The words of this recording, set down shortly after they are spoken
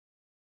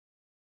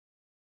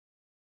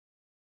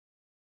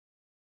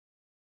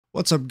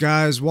What's up,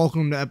 guys?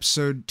 Welcome to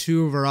episode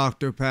 2 of our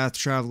Octopath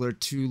Traveler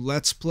 2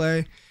 Let's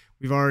Play.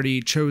 We've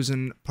already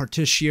chosen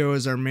Partitio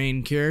as our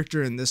main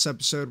character. In this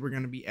episode, we're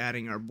going to be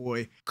adding our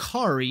boy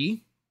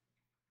Hikari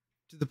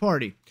to the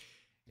party.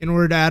 In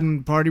order to add him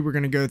to the party, we're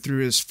going to go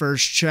through his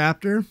first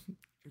chapter.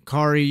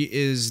 Hikari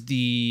is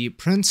the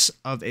prince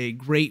of a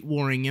great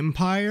warring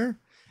empire,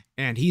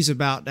 and he's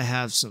about to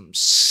have some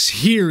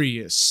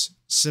serious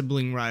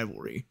sibling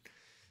rivalry.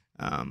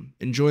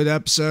 Enjoy the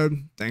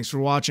episode. Thanks for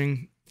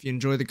watching. If you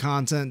enjoy the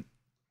content,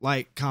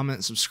 like,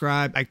 comment,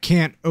 subscribe. I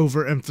can't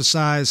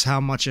overemphasize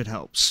how much it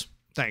helps.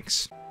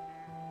 Thanks.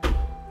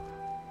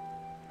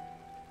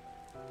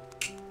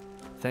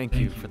 Thank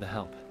you for the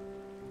help.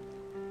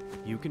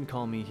 You can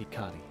call me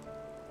Hikari.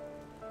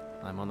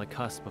 I'm on the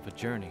cusp of a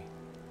journey,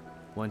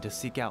 one to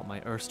seek out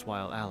my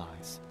erstwhile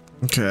allies.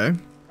 Okay.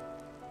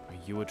 Are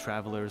you a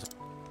traveler's?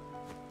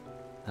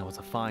 That was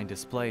a fine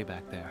display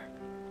back there.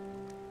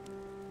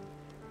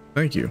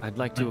 Thank you. I'd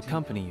like to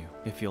accompany you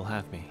if you'll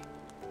have me.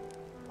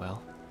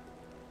 Well?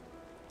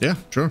 Yeah,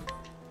 sure.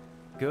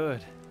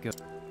 Good,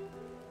 good.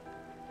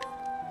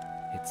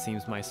 It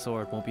seems my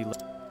sword won't be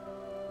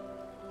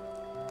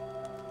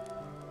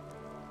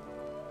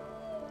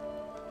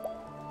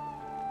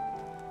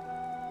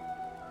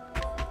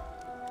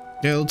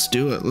Yeah, let's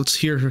do it. Let's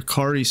hear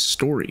Hikari's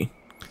story.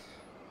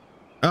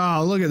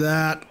 Oh, look at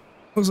that.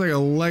 Looks like a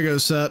Lego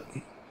set.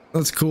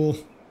 That's cool.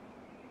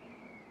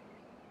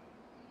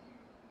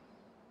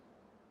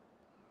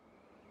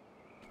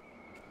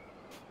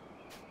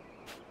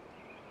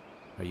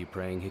 Are you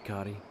praying,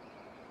 Hikari?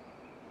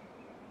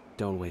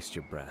 Don't waste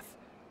your breath.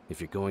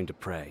 If you're going to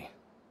pray,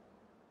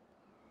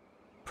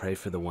 pray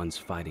for the ones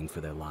fighting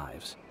for their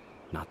lives,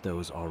 not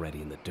those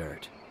already in the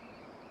dirt.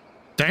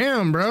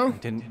 Damn, bro. I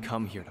didn't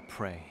come here to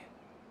pray.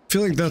 I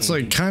feel like that's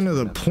like kind of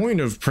the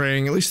point of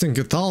praying, at least in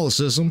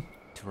Catholicism.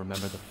 To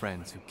remember the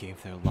friends who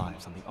gave their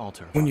lives on the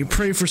altar. When you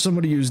pray for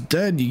somebody who's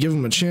dead, you give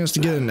them a chance to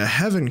get into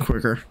heaven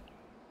quicker.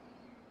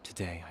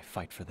 Today I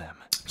fight for them.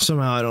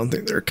 Somehow I don't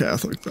think they're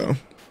Catholic, though.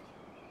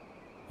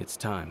 It's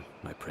time,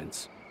 my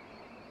prince.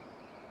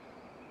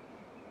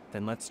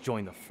 Then let's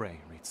join the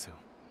fray, Ritsu.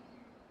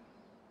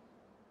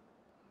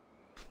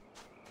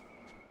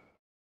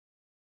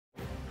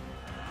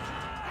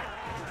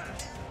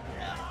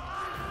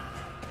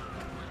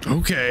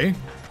 Okay.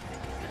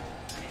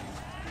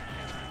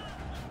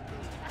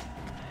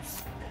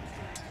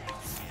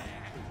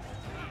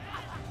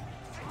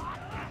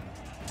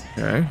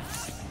 Okay.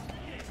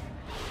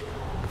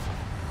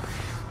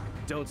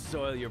 Don't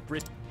soil your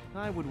bridge.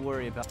 I would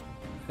worry about...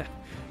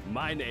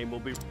 My name will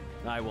be...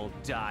 I will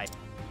die.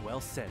 Well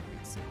said,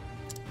 Ritsu.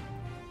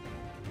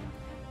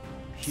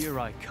 Here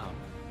I come.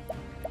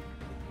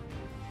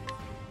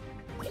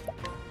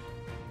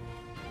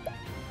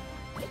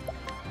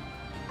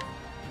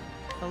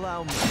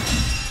 Allow me.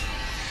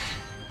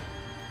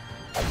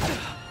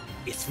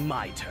 It's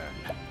my turn.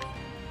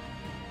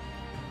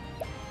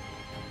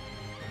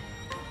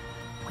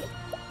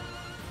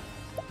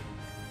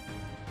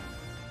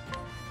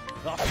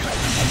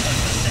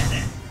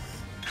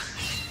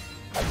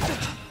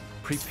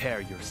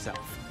 Prepare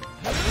yourself.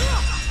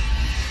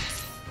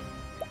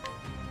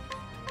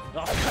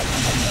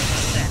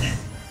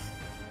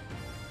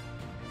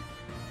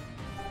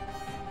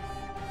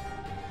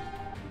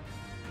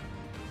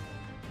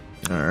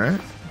 All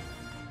right.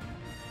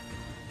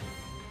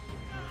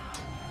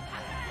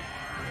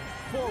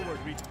 Forward,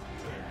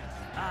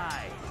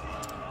 Aye.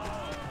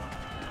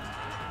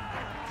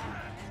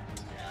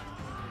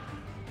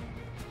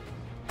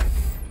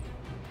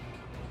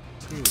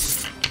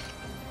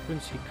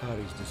 Prince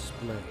Hikari's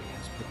display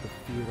has put the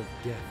fear of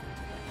death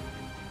into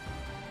me.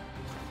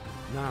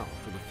 Now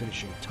for the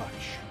finishing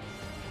touch.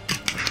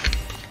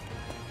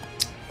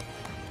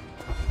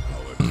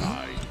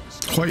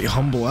 Quite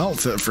humble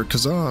outfit for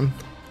Kazan.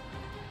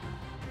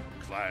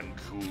 Clan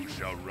Ku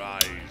shall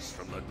rise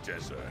from the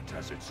desert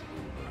as its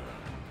ruler.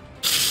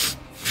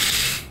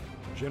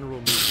 General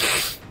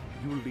Musa,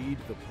 you lead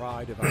the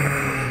pride of our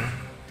nation.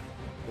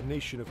 The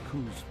nation of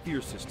Ku's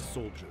fiercest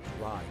soldiers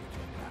ride at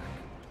your back.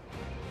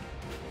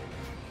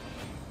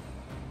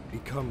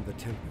 Become the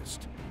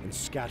tempest and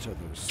scatter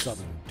those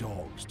southern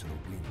dogs to the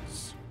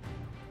winds.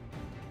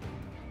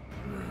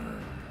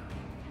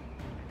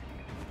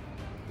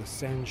 The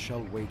sand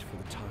shall wait for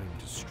the time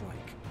to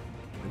strike,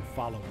 and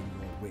follow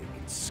in your wake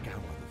and scour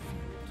the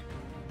field.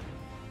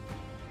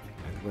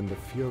 And when the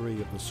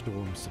fury of the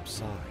storm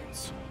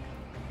subsides,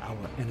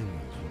 our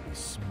enemies will be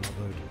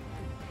smothered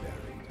and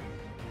buried.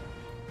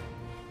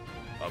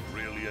 A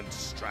brilliant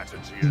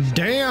strategy is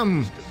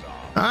Damn!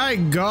 Hi,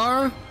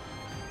 Gar!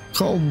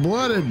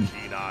 Cold-blooded.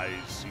 Keen eyes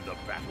see the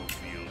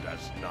battlefield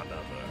as none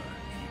other,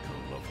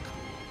 Eagle of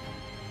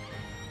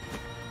Ku.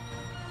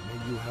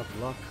 May you have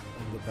luck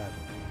on the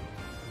battlefield.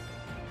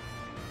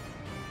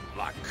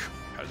 Luck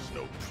has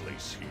no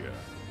place here.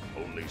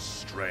 Only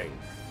strength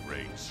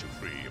reigns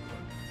supreme.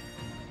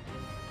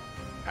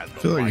 I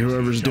feel like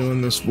whoever's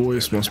doing this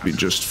voice must be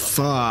just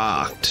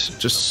fucked.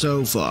 Just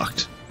so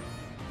fucked.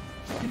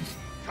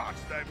 Cut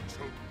them to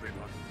ribbons.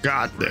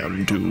 Got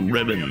them to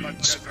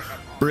ribbons.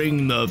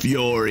 Bring the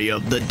fury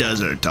of the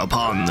desert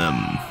upon them.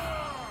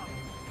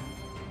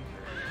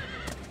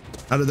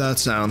 How did that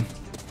sound?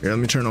 Here, let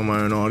me turn on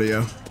my own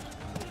audio.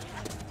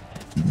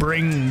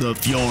 Bring the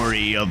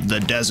fury of the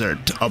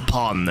desert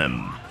upon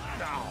them.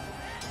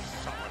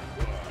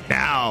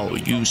 Now,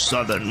 you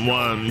southern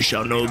worms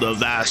shall know the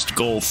vast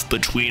gulf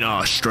between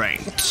our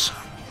strengths.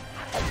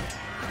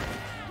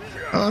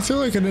 I feel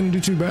like I didn't do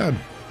too bad.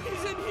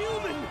 He's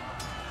inhuman!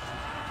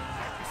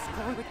 The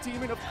Scarlet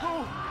Demon of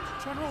Hope,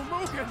 General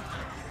Logan!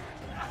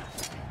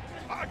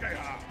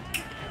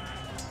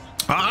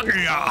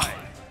 Agia!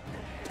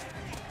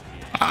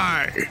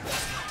 Aye.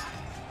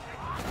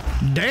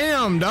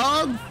 Damn,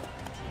 dog.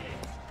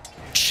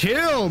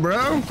 Chill,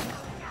 bro.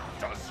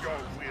 Does your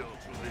will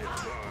to live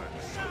burn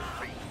so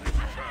faintly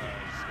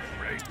turns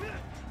great?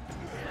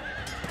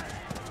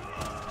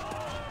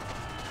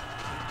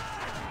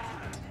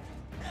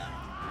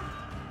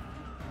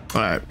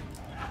 All right.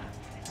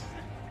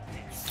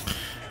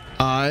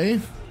 I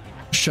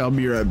shall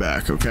be right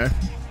back, okay?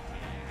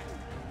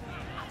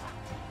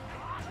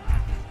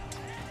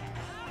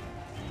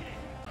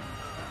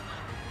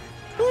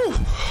 Whew.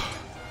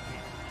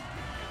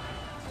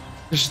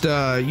 Just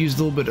used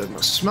a little bit of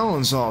my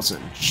smelling salts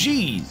and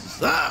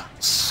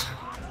Jesus.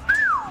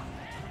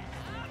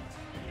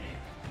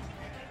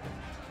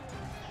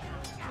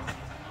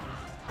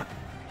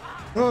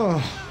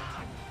 Oh.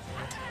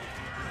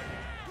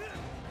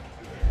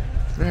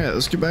 Alright,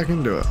 let's get back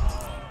into it.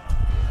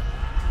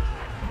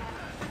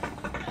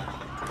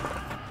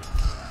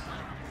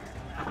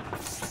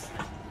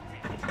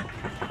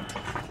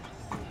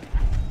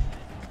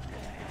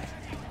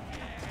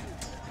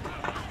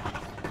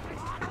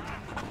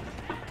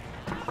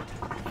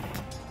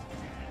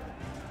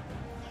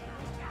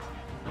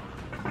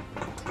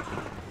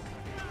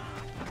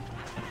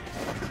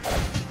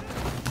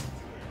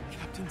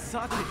 Captain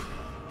Sati!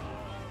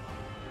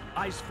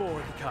 Eyes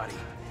forward, Hikari.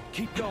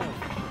 Keep going.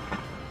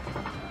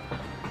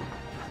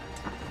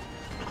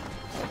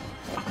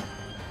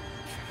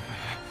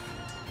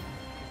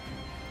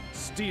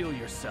 Steel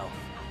yourself.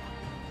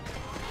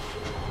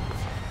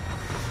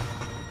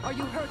 Are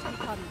you hurt,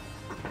 Hikari?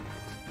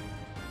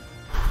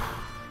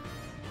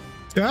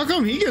 Yeah, how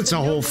come he gets a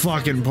whole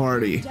fucking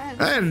party?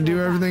 I had to do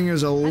everything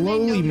as a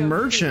lowly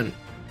merchant.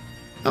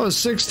 I was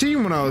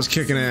 16 when I was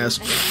kicking ass.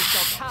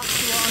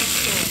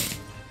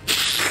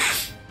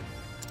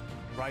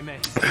 Raime,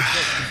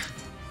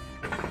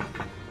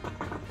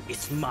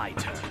 It's my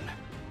turn.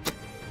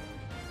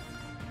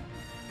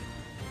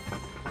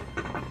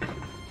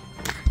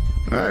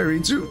 Alright,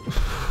 Ritsu.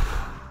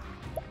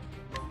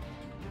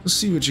 Let's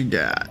see what you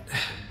got.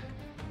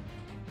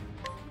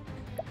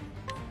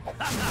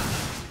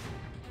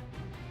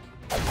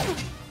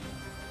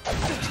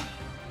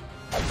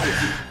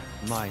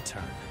 my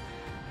turn.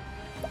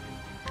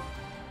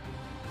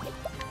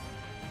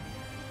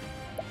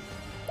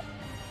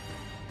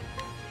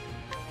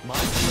 My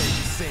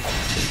blade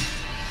sinks.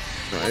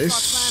 Nice.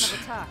 Plan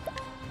of attack.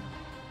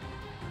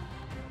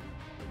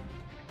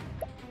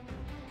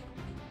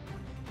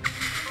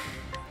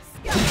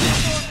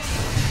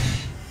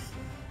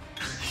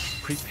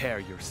 Prepare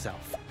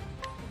yourself.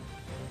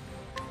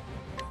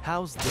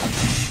 How's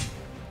this?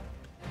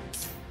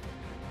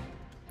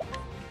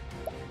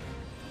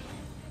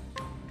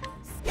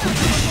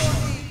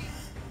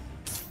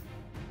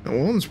 That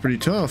one's pretty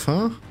tough,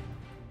 huh?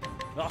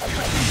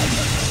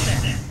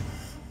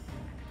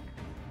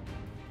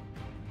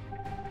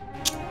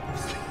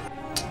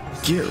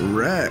 Get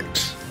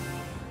wrecked.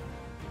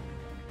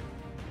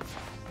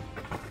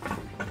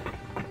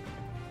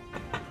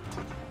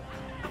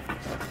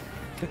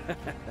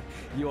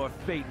 Your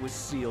fate was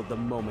sealed the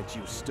moment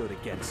you stood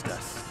against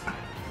us.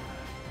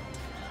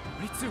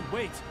 Ritsu,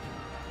 wait!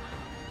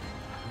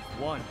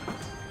 We've won.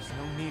 There's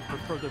no need for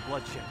further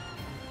bloodshed.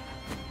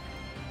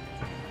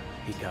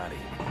 Hikari.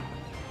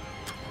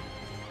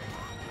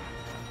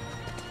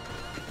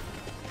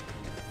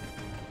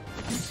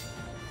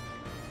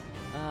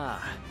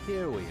 Ah,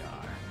 here we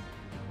are.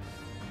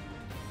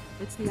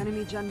 It's the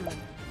enemy general.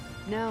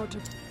 Now to...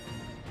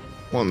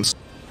 Once.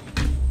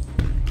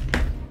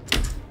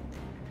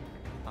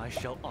 I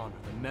shall honor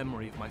the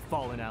memory of my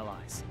fallen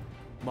allies.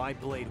 My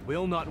blade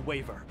will not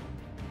waver.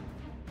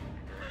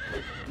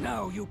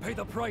 Now you pay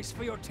the price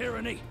for your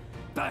tyranny,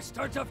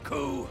 bastards of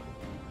Ku!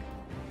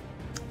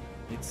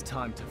 It's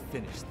time to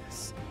finish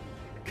this.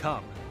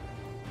 Come.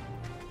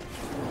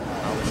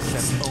 I'll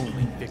accept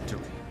only victory.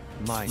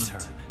 My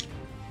turn.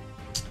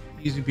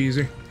 Easy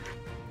peasy.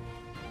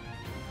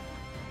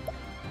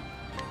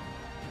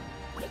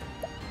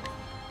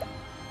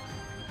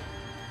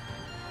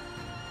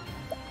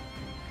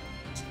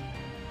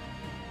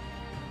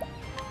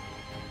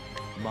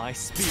 My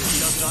spear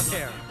does not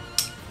err.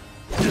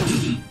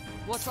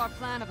 What's our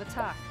plan of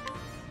attack?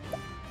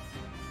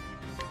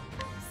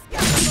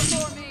 Scatter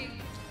before me!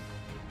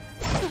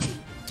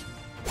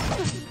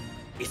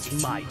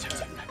 It's my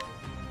turn.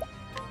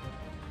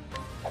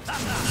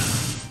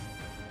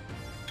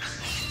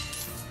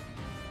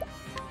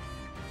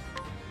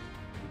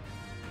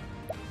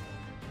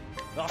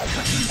 I'll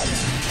cut you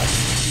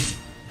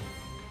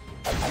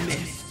down.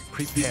 Missed.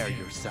 Prepare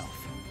yourself.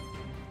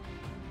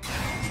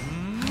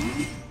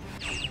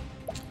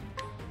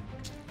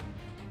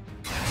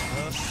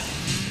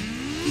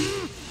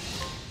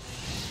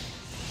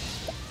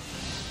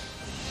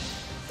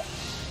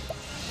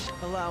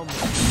 Allow me.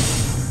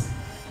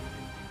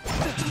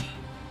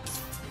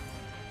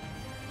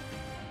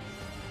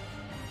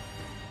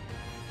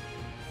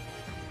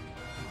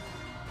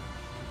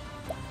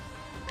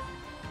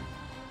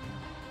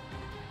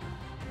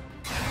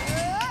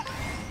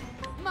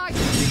 My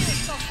spear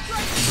shall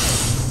strike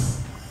through!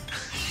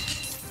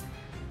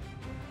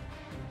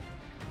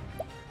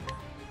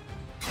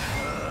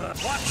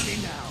 Watch me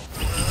now.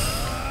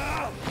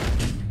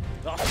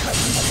 I'll cut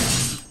you down.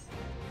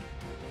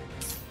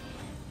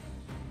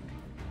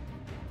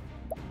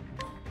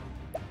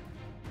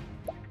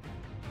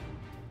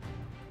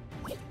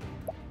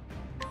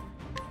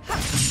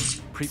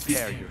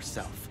 Prepare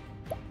yourself.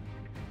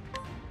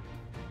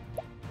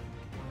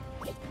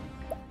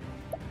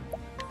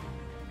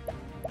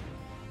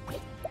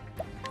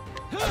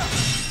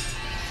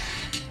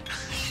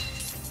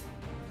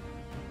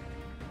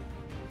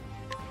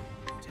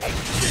 Take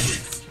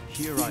this.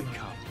 Here I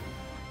come.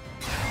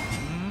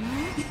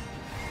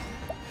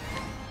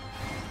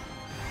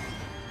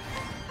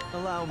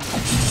 Allow me.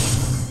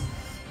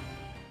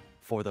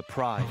 For the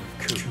pride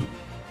of Ku.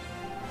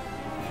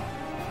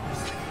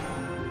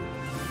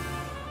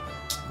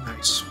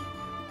 Nice.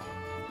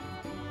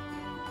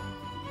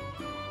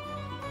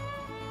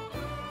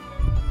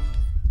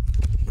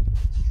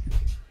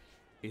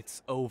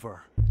 It's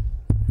over.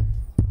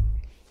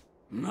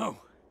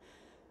 No.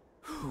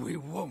 We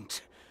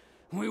won't.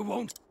 We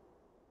won't.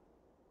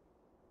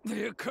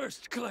 The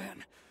accursed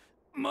clan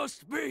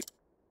must be...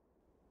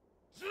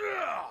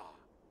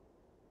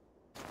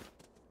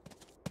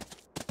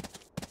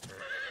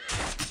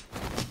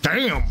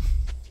 Damn.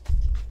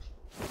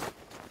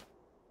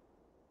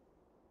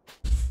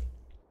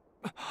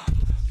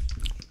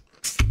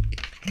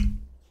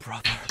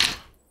 Brother.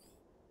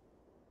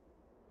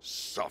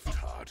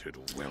 Soft-hearted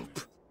whelp.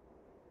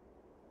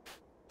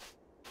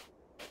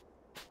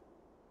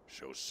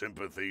 Show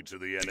sympathy to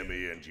the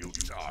enemy and you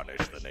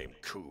tarnish the name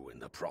Ku in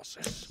the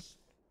process.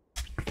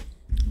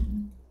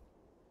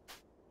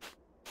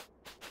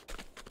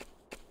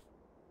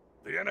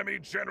 The enemy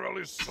general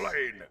is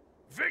slain.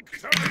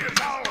 Victory is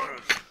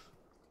ours!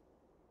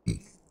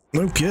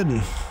 No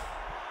kidding.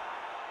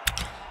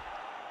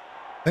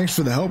 Thanks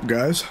for the help,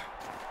 guys.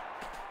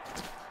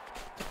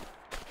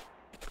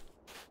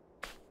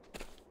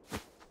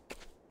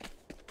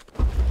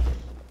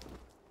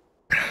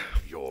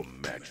 Your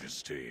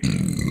Majesty.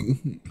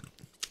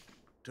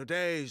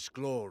 Today's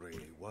glory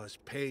was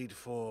paid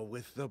for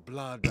with the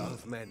blood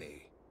of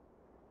many.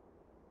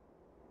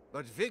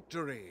 But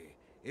victory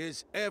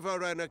is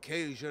ever an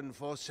occasion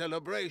for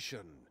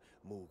celebration,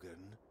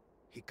 Mugen,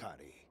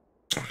 Hikari.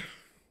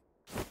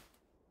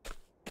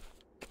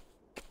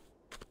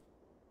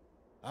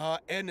 Our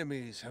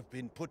enemies have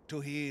been put to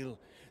heel,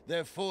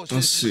 their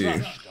forces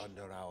crushed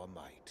under our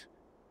might.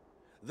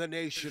 The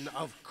nation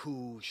of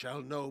Ku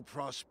shall know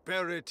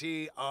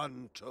prosperity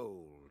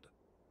untold.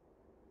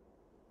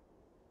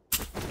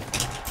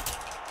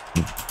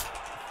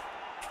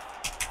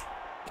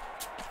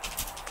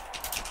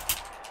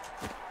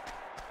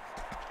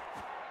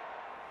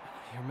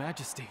 Your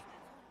Majesty.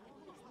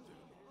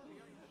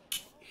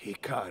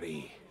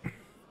 Hikari,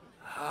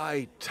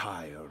 I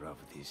tire of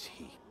this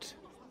heat.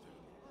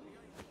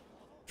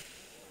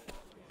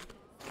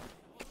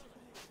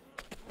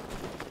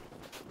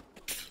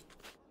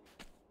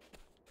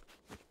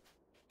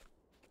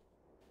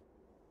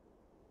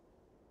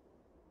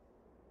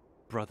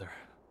 Brother,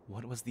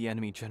 what was the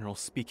enemy general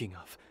speaking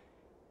of?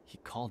 He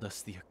called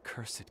us the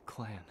accursed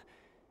clan.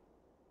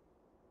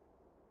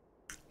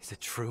 Is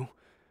it true?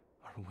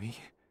 Are we?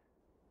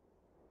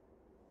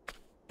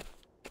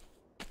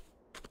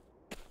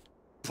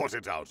 Put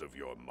it out of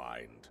your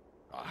mind.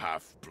 A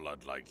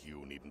half-blood like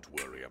you needn't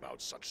worry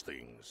about such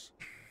things.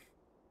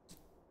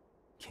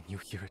 Can you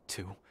hear it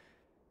too?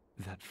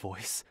 That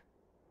voice?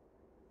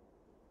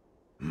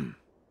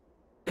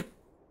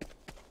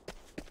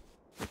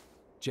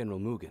 General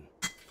Mugen,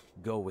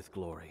 go with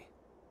glory.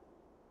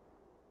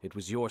 It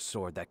was your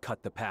sword that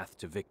cut the path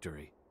to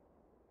victory.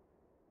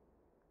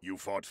 You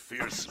fought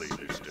fiercely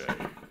this day.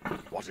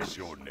 What is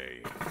your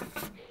name?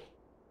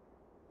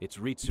 It's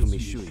Ritsu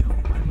Mishuyo.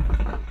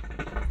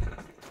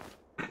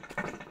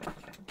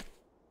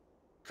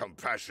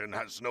 Compassion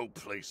has no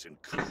place in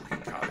Ku,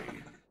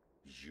 Hikari.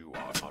 You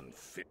are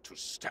unfit to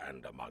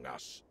stand among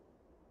us.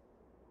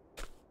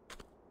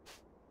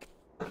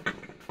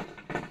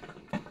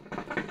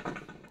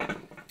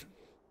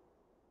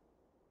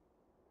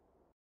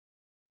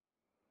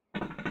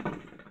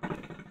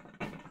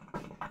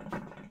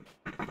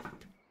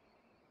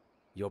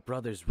 Your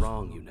brother's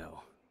wrong, you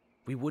know.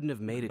 We wouldn't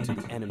have made it to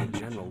the enemy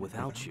general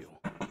without you.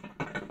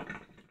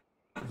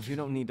 You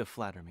don't need to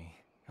flatter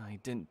me. I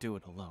didn't do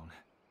it alone.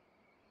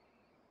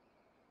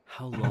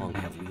 How long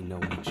have we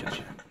known each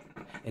other?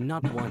 and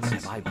not once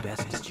have I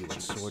bested you in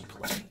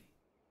swordplay.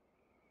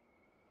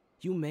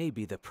 You may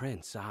be the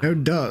prince, No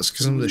does,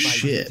 because I'm the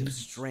shit.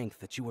 Strength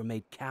that you were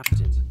made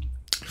captain.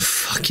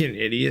 Fucking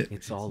idiot.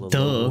 It's all a Duh.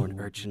 lowborn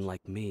urchin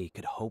like me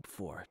could hope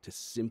for to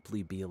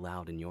simply be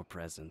allowed in your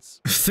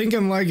presence.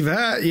 Thinking like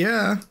that,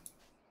 yeah.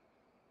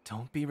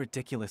 Don't be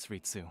ridiculous,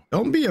 Ritsu.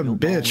 Don't be a You'll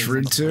bitch, always have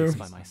a place Ritsu.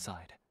 by my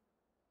side.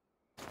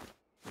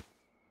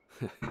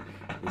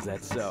 Is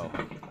that so?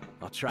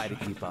 I'll try to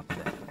keep up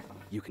then.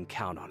 You can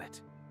count on it.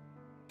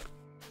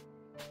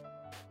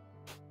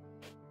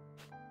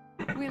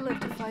 We live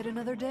to fight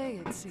another day,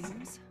 it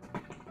seems.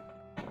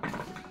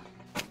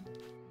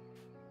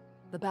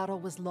 The battle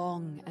was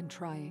long and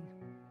trying.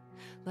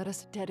 Let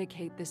us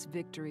dedicate this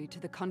victory to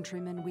the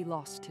countrymen we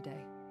lost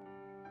today.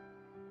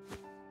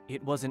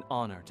 It was an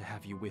honor to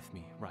have you with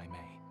me,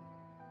 Raimei.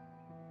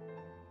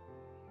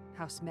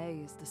 House May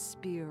is the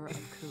spear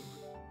of Ku.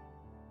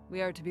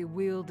 We are to be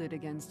wielded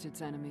against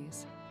its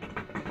enemies.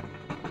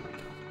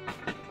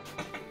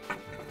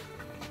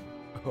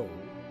 Oh,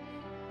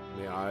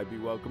 may I be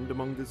welcomed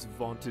among this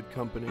vaunted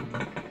company?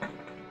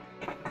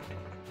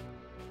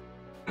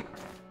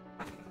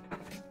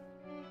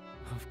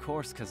 Of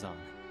course, Kazan.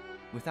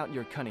 Without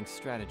your cunning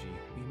strategy,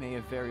 we may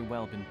have very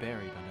well been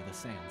buried under the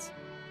sands.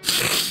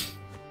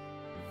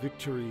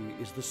 Victory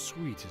is the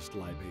sweetest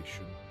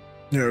libation.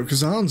 No,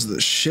 Kazan's the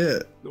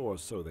shit. Or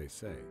so they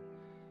say.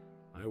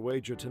 I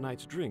wager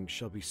tonight's drink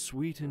shall be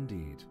sweet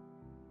indeed.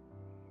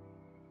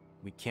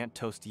 We can't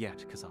toast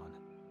yet, Kazan.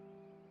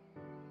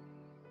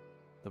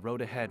 The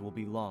road ahead will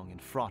be long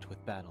and fraught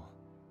with battle.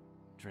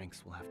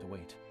 Drinks will have to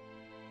wait.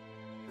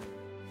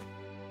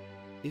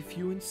 If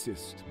you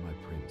insist, my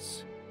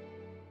prince.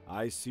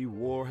 I see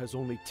war has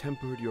only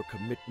tempered your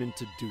commitment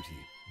to duty.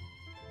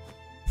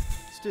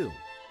 Still,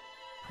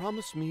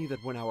 promise me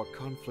that when our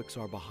conflicts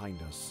are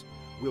behind us,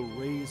 we'll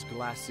raise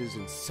glasses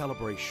in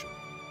celebration.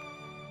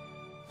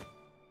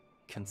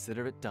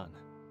 Consider it done.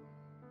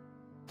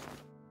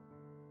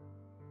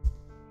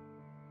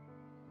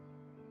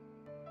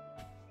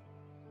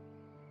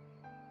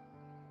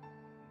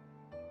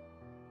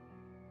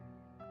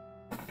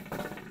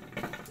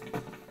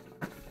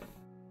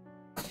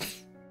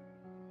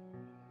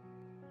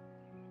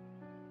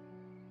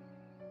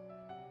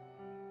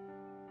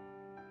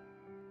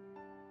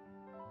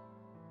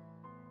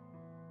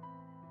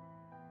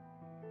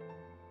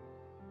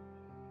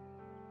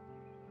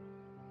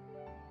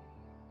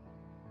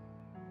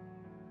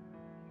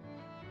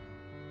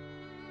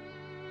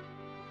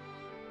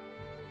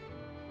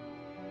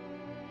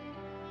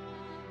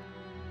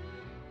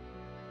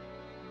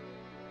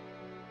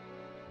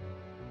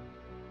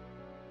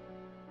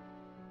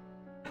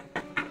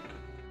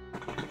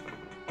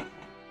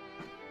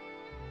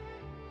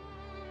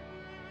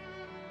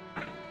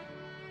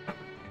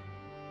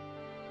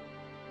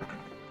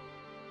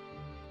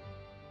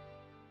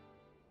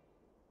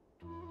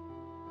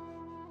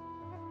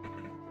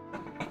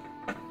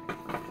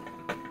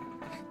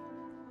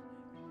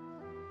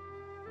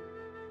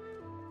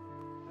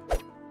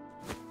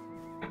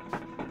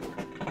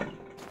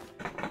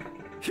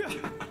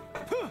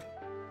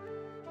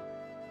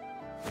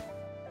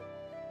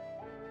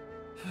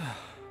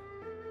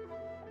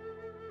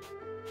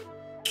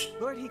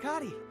 Lord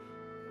Hikari,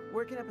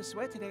 working up a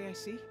sweat today, I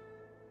see.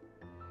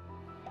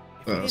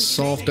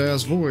 Soft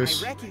ass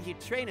voice. I reckon you'd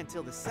train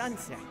until the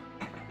sunset.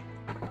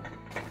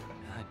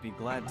 I'd be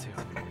glad to.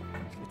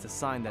 It's a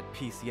sign that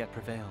peace yet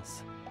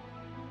prevails.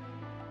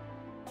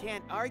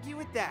 Can't argue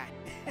with that.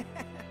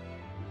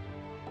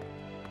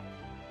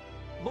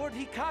 Lord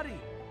Hikari,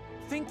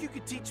 think you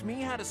could teach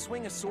me how to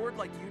swing a sword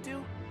like you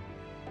do?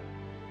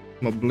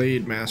 I'm a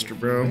blade master,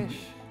 bro. Wish.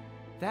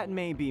 That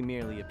may be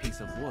merely a piece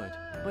of wood,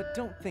 but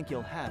don't think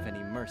you'll have any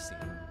mercy.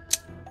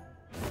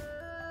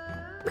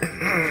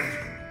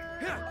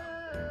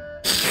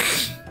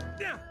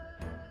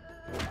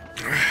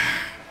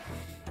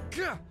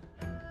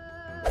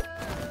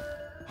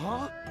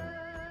 Huh?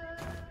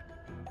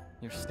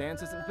 Your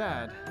stance isn't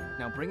bad.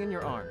 Now bring in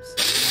your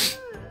arms.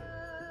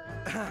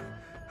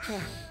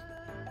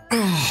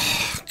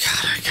 Oh,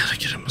 God, I gotta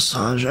get a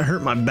massage. I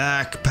hurt my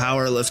back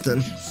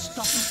powerlifting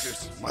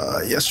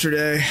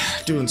yesterday,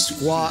 doing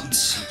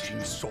squats.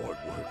 Teaching sword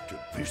work to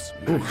this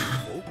Oof. man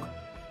folk?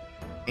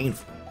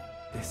 Painful.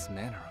 This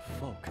manner of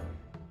folk.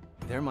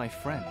 They're my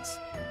friends.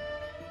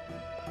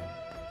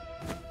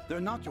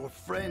 They're not your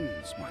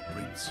friends, my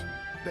prince.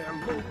 They are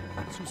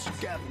lowlands who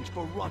scavenge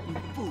for rotten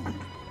food.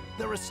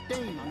 They're a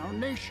stain on our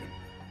nation.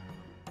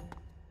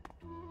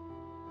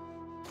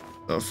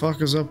 The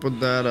fuck is up with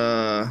that,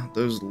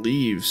 those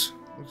leaves?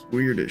 Looks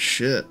weird as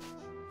shit.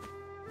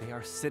 They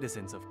are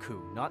citizens of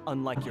Ku, not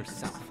unlike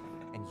yourself,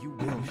 and you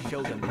will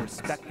show them the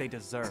respect they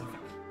deserve.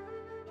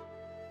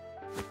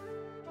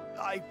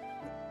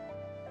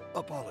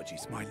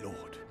 Apologies, my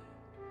lord.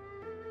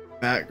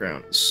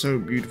 Background is so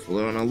beautiful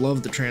though, and I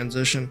love the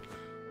transition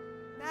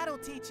That'll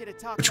teach you to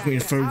talk between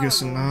back to our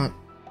focus and lord. not.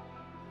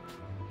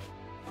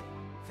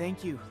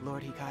 Thank you,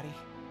 Lord Hikari.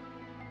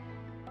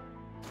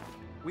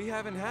 We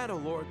haven't had a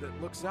lord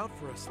that looks out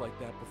for us like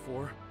that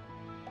before.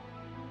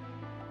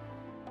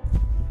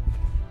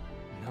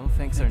 No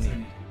thanks are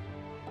needed.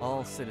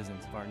 All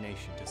citizens of our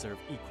nation deserve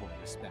equal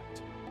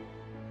respect.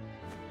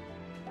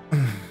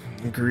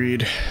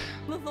 Agreed.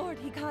 My Lord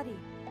Hikari.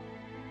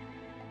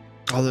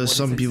 Although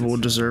some people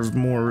deserve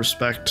more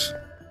respect,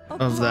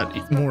 of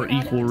that more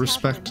equal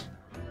respect.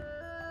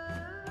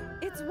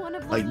 It's one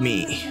of like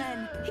me.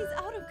 men. He's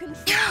out of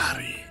control.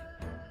 Hikari.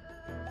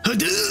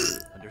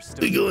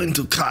 We're going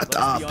to cut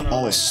up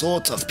all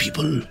sorts of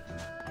people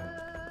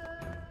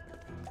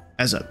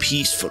as a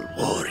peaceful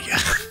warrior.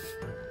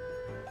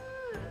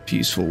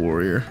 Peaceful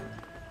warrior.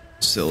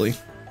 Silly.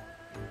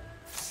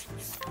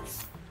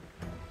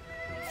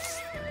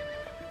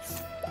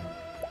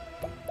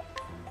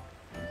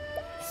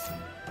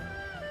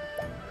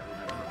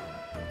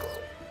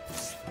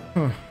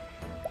 Huh.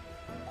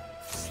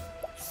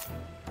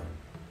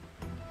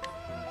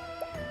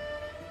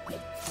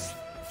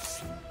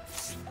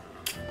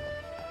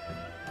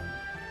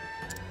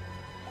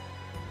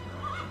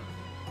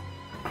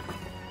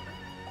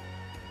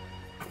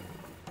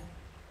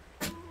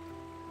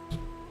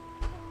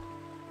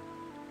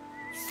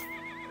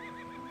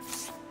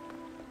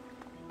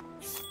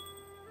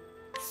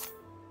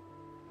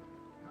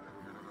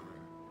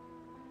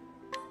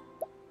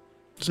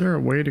 Is there a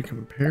way to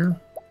compare?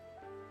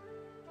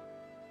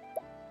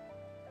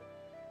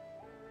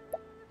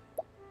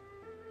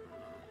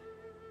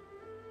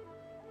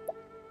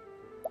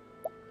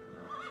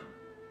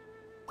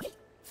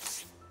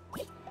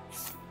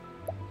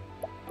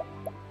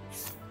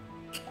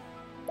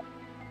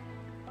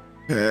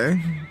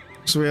 Okay,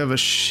 so we have a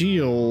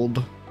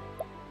shield.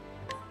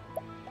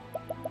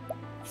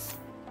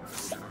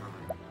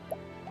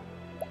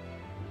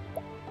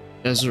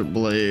 Desert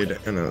blade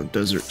and a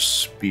desert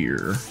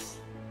spear.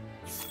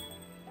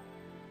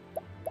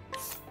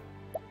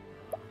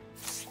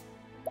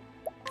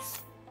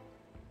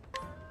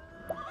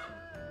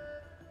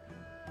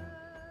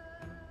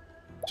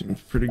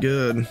 Seems pretty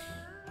good.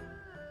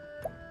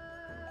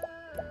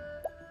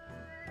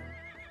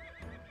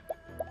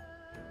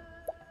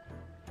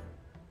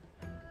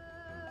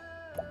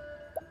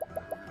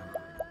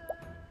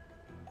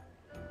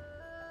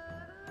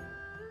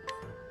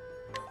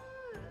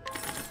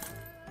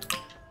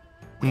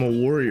 I'm a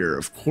warrior.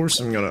 Of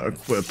course I'm gonna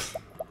equip.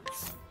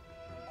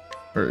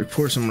 Or of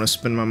course I'm gonna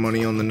spend my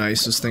money on the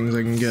nicest things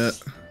I can get.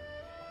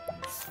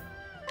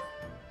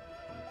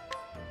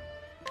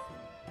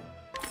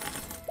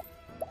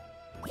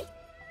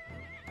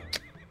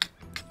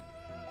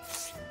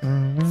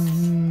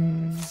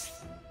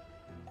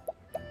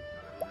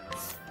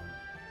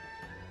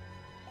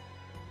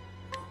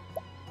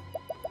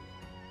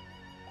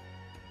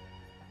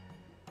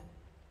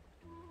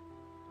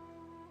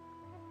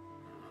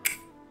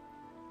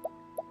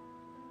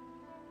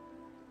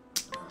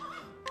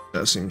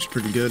 That seems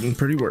pretty good and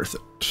pretty worth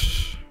it.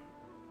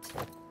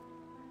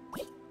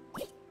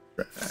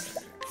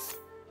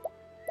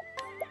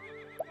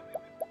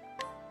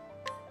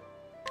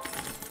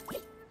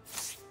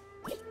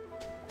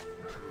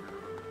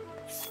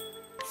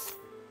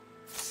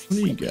 What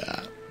do you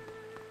got?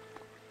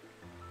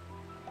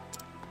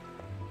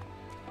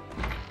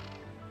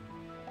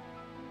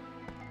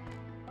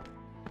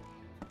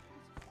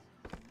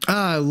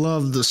 I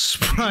love the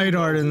sprite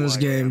art in this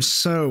game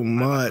so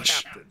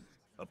much.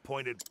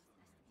 Appointed.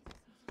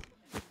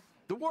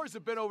 The wars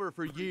have been over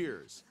for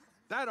years.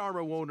 That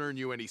armor won't earn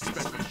you any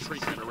special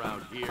treatment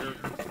around here.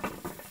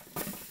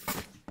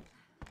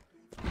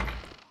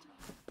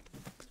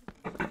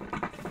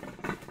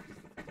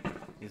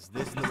 Is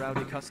this the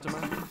rowdy customer?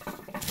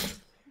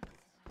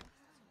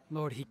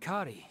 Lord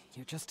Hikari,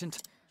 you're just in.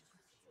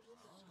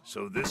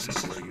 So this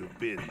is where you've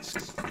been.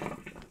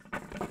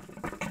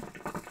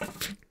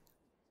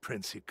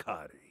 Prince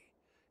Hikari,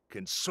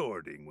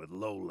 consorting with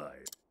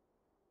lowlife.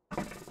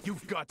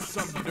 You've got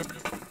some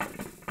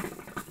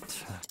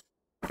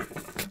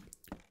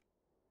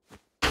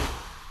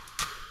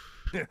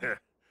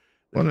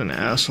What an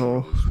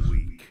asshole.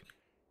 Weak.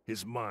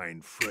 His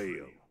mind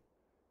frail.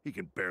 He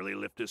can barely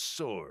lift his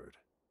sword.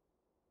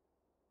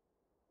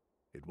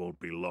 It won't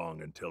be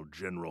long until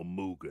General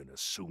Mugen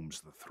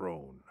assumes the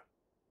throne.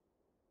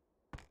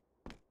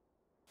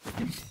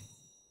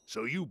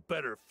 So you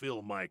better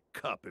fill my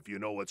cup if you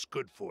know what's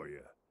good for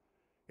you.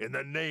 In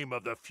the name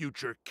of the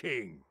future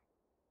king.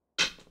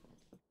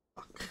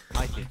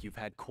 I think you've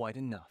had quite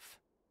enough.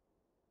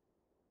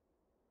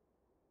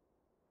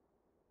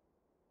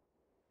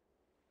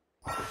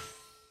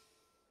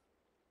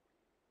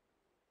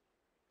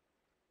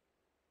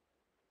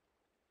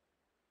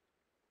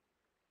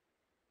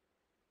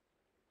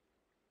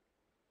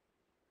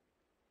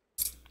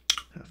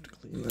 Have to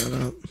clean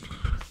that up.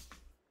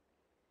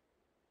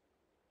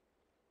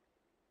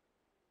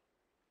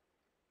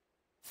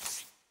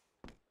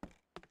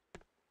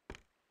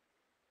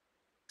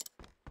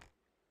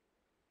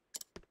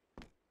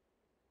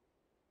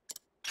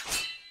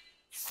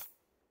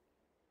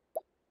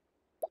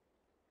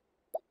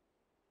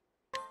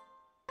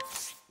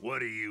 What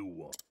do you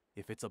want?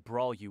 If it's a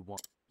brawl you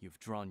want, you've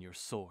drawn your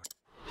sword.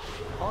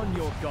 On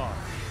your guard.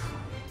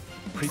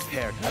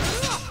 Prepare to.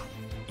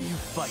 You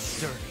fight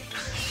dirty.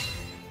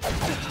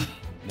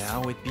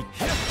 Now it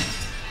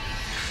begins.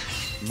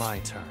 My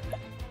turn.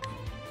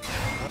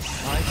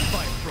 I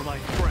fight for my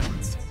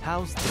friends.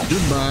 How's this?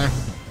 Goodbye.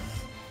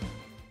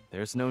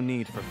 There's no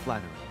need for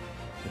flattery.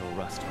 It'll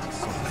rust my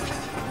soul.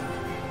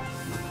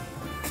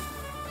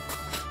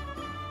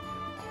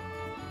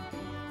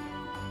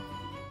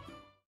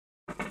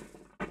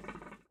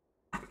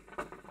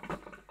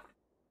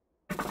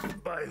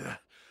 By the...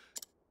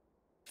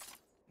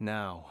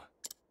 Now.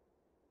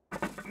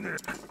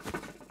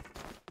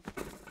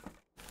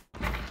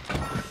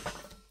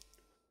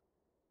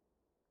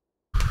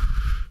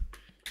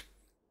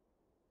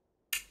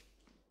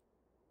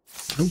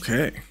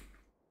 Okay.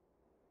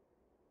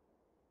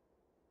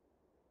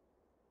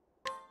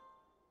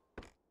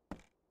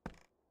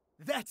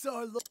 That's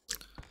our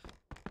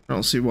I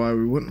don't see why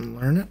we wouldn't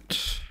learn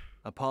it.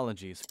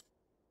 Apologies.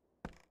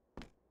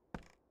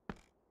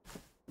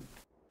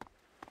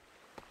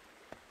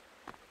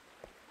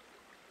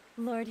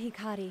 Lord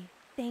Hikari,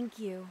 thank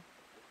you.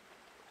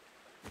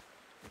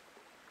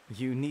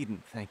 You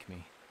needn't thank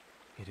me.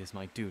 It is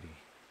my duty.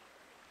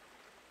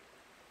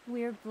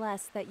 We're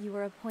blessed that you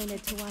were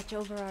appointed to watch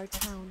over our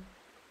town.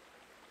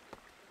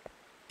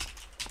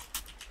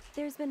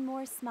 There's been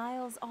more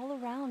smiles all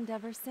around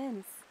ever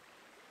since.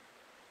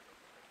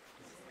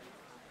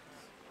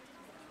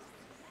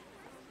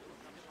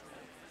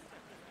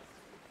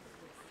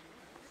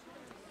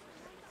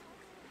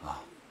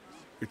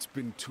 It's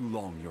been too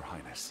long, Your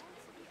Highness.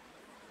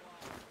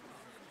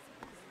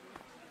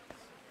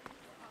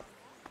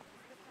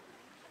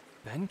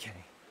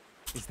 Benkei,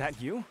 is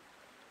that you?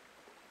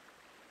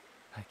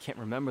 I can't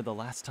remember the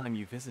last time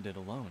you visited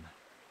alone.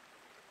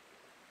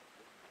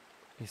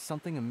 Is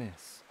something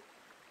amiss?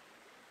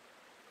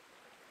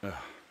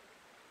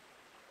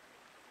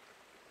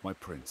 My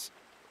prince,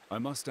 I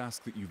must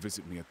ask that you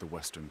visit me at the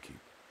Western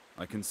Keep.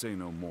 I can say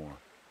no more.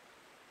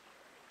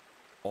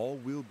 All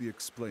will be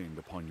explained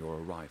upon your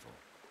arrival.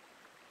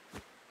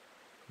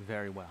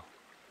 Very well.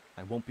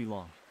 I won't be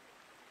long.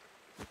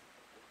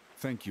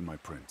 Thank you, my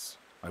prince.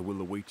 I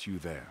will await you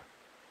there.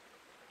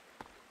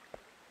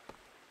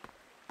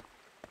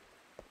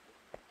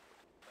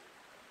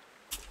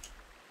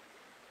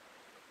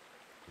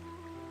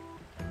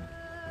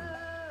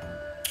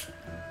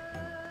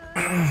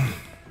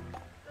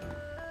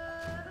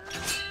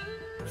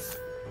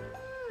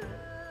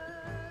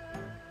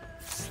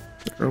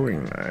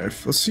 Throwing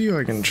knife. Let's see who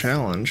I can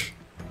challenge.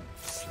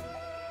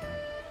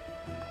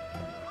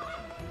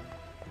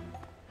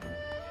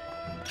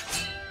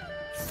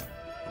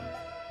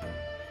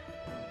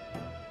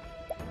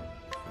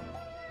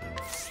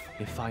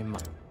 If I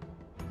might.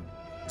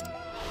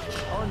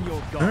 On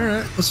your guard. All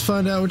right, let's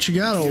find out what you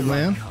got, old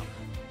man.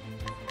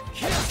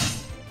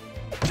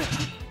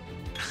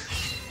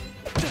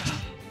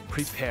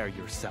 Prepare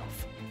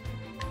yourself.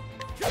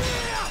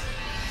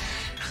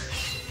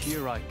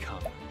 Here I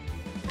come.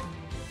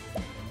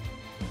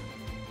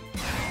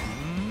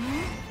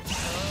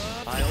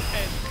 I'll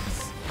end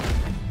this.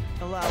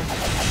 Allow me.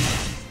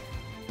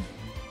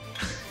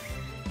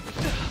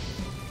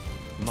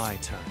 My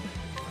turn.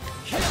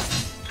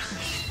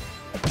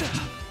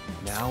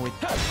 Now it...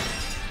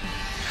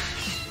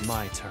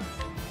 My turn.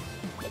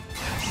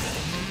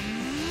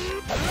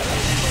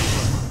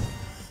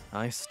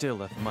 I still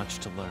have much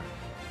to learn.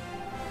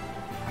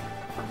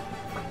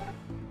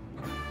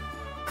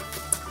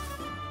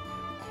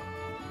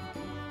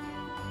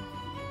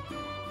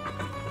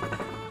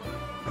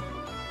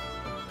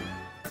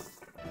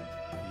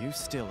 You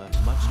still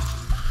have much to...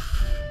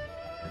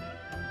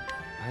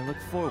 I look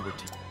forward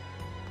to...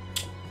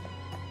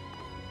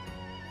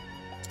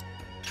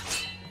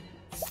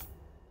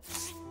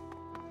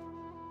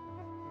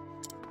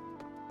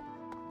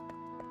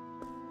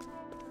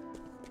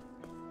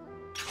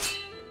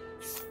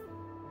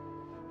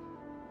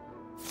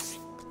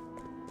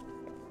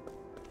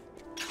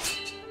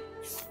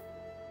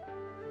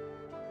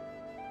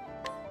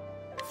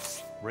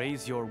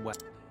 Raise your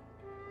weapon.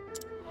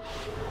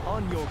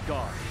 On your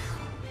guard.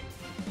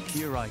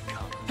 Here I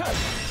come.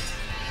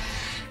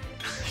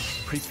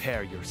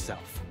 Prepare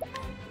yourself.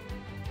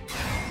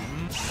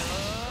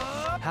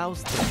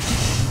 How's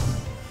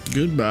this?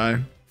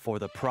 Goodbye. For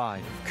the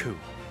pride of Ku.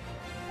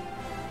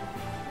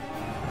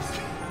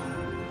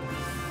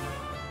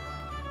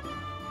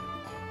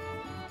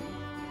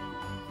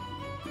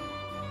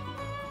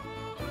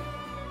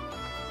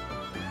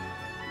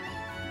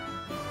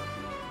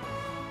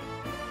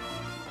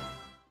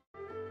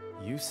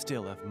 You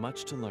still have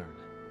much to learn.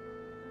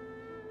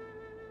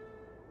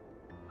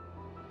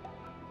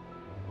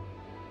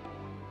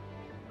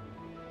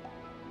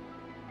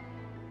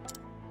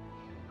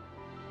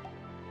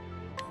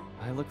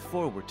 I look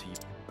forward to you.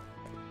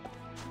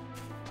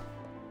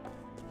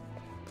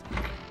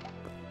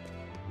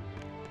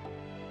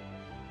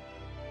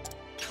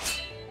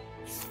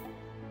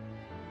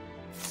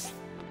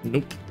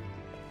 Nope.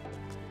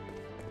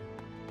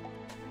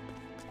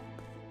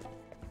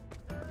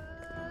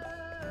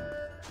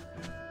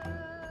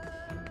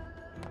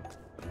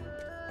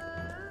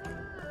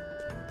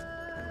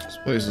 This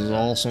place is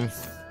awesome.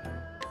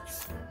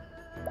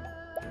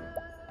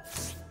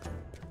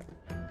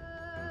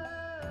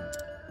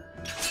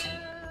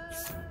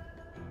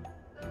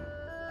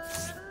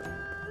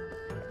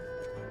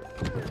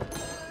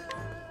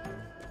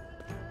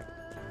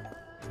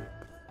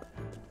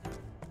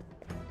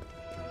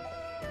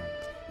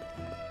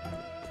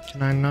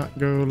 Can I not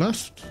go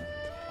left?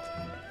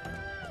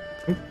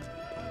 Oh,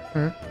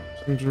 alright.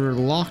 Seems we're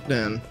locked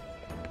in.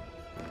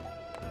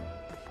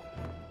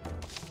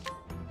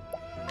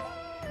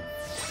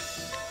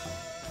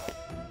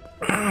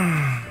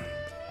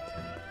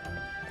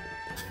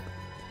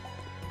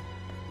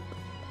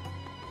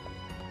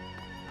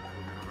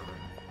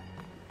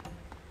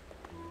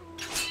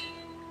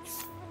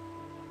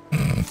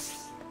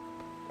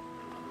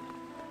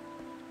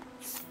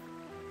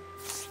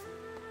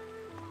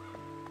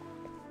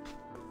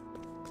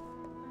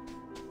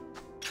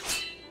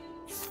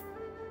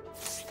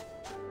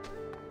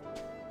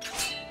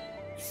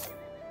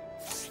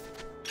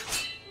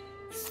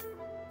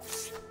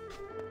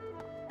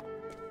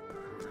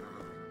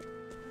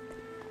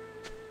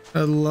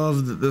 I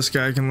love that this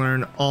guy can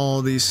learn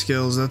all these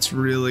skills. That's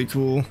really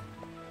cool.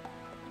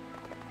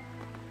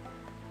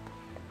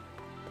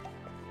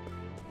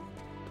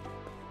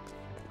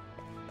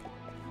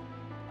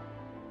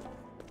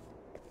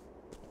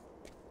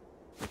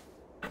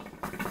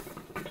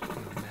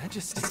 Your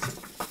Majesty.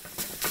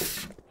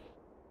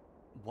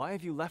 Why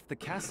have you left the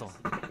castle?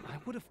 I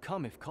would have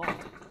come if called.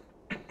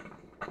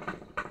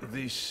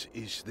 This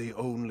is the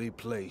only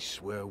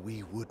place where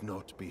we would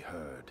not be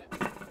heard.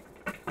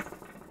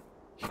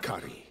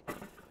 Hikari,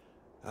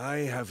 I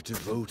have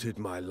devoted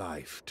my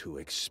life to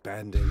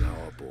expanding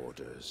our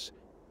borders.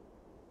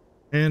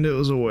 And it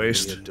was a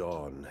waste. The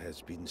dawn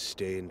has been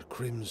stained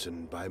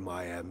crimson by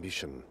my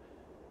ambition.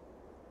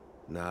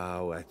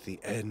 Now, at the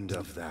end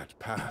of that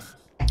path,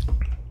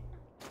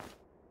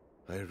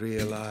 I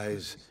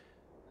realize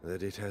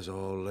that it has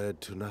all led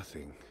to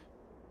nothing.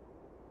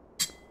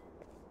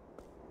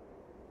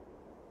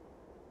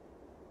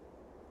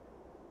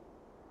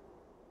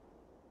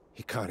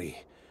 Hikari,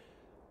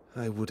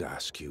 I would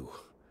ask you,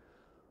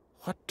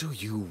 what do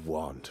you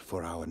want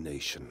for our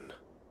nation?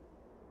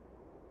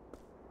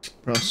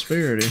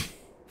 Prosperity.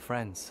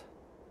 Friends.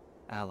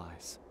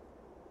 Allies.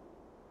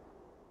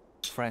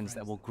 Friends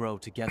that will grow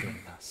together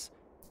with us.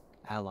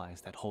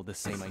 Allies that hold the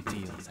same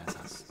ideals as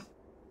us.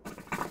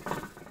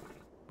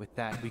 With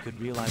that, we could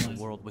realize a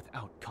world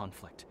without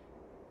conflict,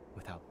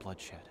 without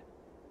bloodshed.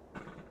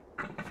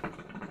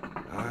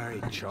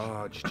 I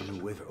charged you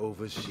with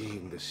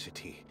overseeing the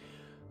city,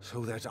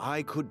 so that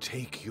I could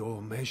take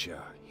your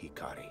measure,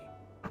 Hikari.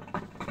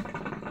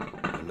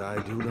 And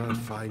I do not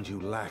find you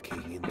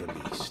lacking in the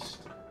least.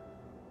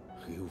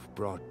 You've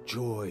brought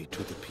joy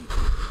to the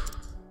people.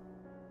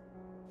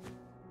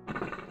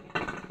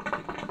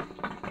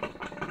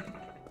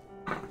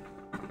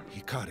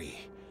 Hikari.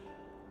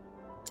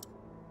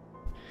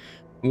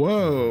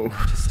 Whoa.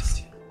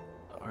 Majesty,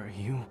 are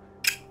you...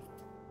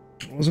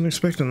 I wasn't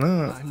expecting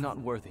that. I'm not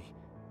worthy.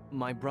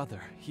 My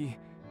brother, he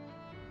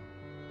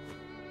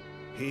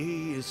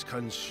is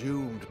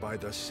consumed by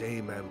the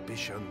same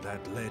ambition that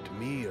led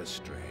me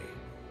astray.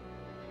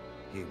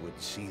 He would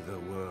see the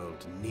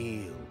world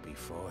kneel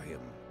before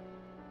him.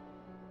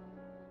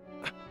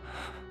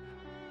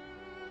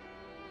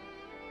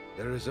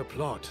 There is a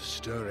plot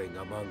stirring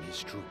among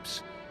his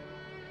troops.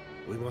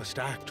 We must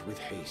act with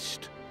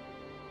haste.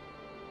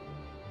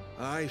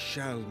 I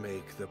shall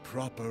make the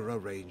proper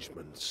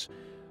arrangements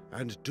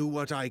and do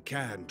what I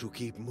can to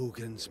keep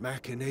Mugen's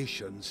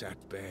machinations at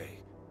bay.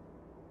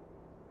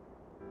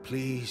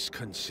 Please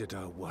consider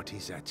what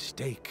is at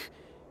stake,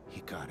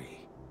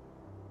 Hikari.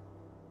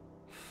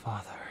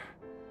 Father.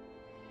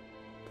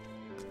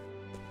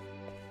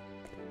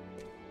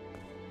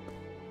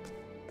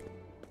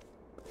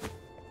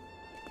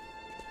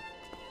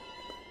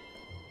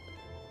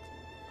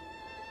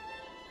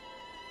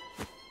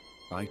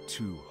 I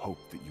too hope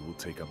that you will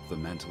take up the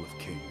mantle of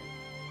king,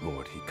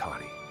 Lord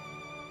Hikari.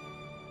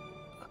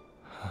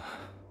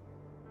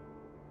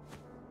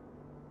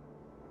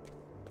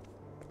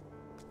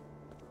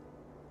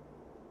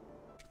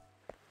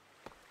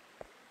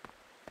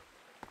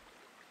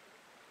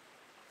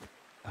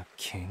 A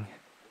king?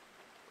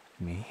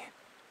 Me?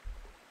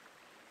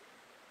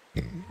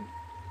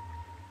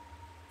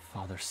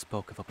 Father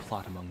spoke of a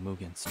plot among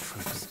Mugen's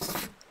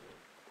troops.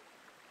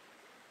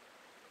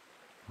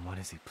 What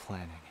is he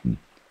planning?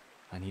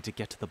 I need to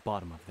get to the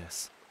bottom of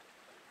this.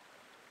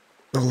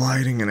 The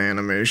lighting and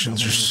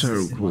animations are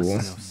so cool.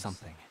 Must know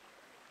something.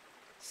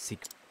 Seek.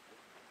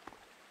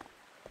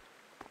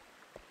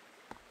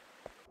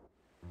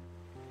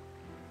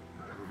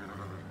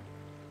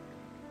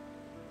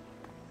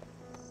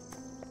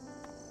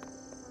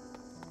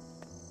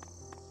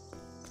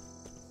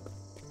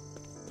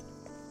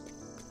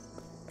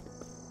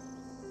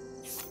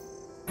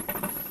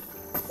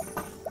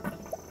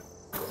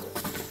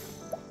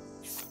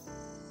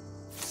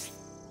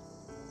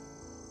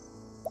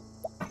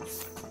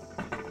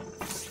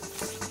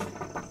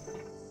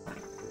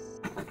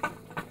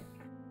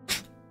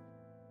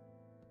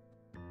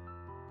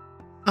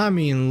 I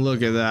mean,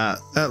 look at that.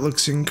 That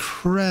looks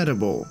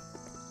incredible.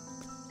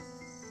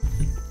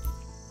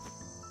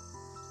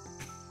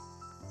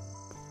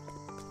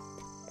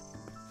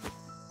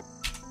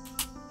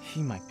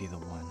 He might be the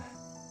one.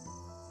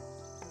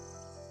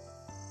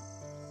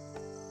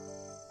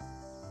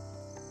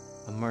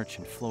 A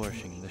merchant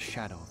flourishing in the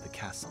shadow of the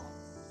castle.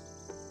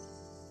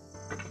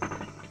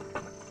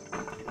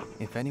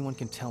 If anyone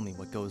can tell me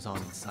what goes on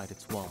inside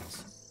its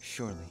walls,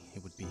 surely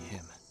it would be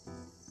him.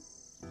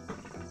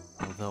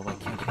 Although I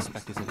can't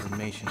expect his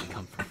information to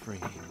come for free.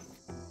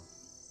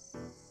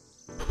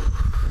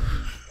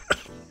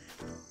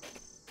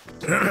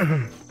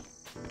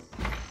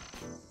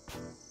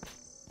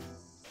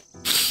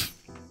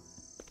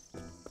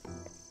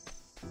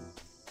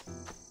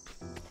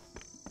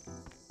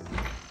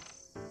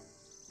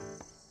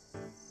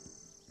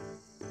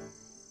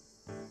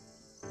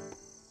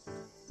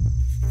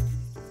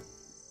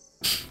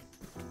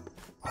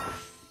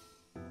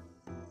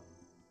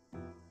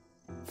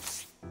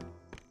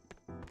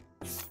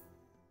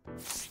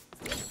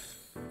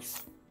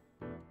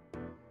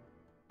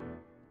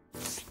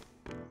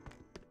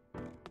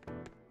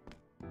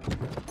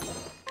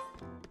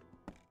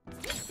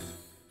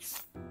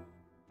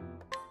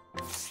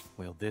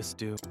 Will this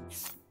do?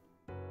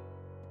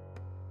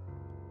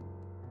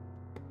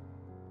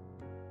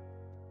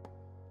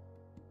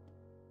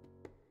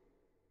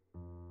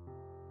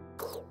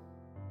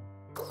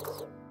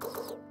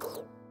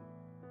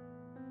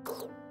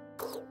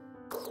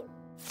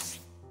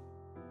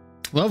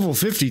 Level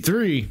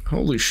 53.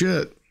 Holy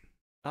shit.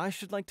 I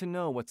should like to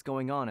know what's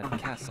going on at the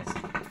castle.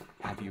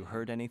 Have you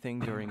heard anything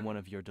during one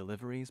of your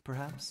deliveries,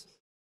 perhaps?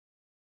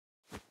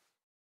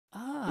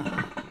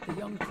 Ah, the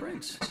young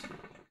prince.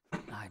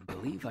 I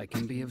believe I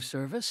can be of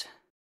service.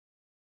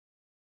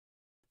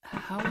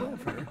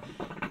 However,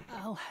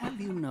 I'll have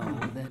you know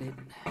that it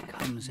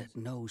comes at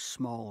no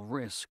small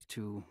risk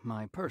to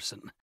my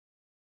person.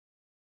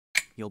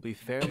 You'll be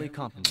fairly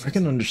compensated. I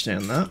can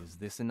understand that. Is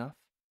this enough?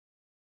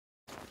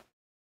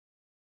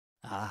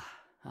 Ah,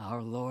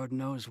 our Lord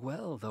knows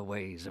well the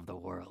ways of the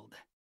world.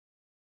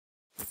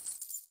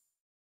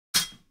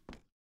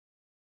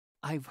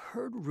 I've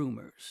heard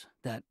rumors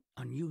that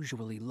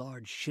unusually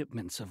large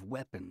shipments of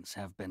weapons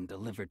have been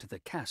delivered to the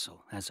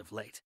castle as of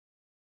late.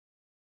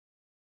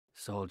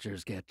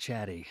 Soldiers get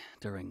chatty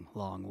during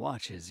long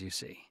watches, you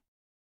see.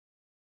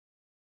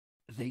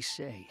 They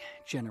say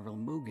General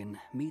Mugen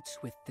meets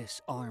with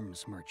this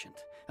arms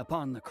merchant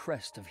upon the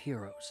crest of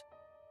heroes.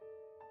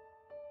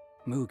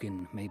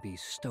 Mugen may be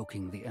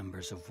stoking the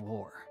embers of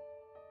war.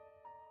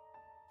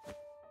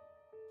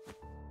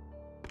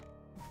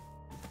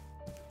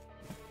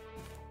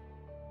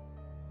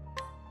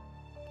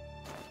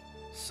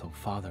 So,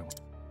 Father,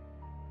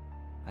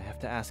 I have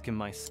to ask him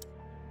myself.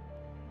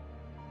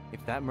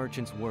 If that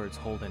merchant's words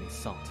hold any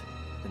salt,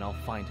 then I'll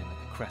find him at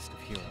the crest of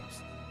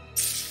heroes.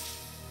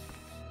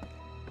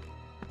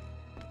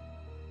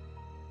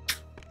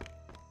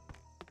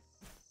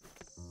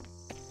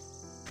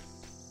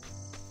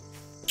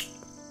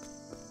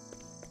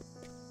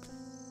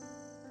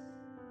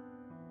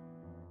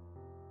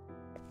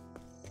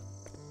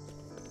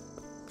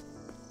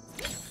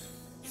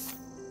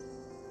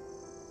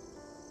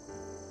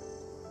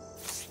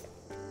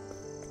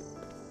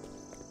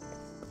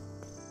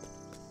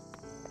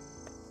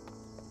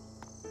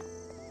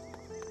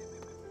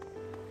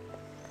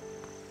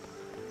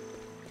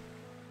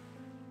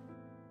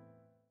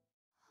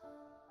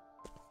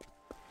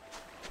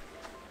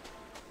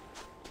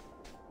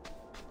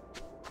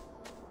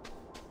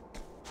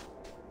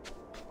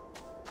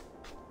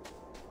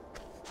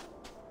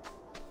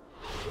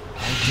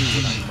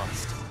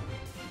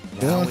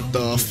 What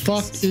the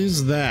fuck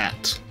is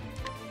that?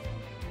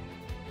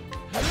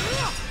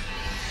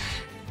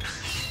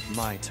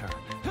 My turn.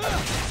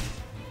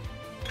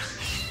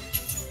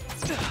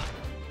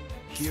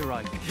 Here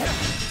I begin.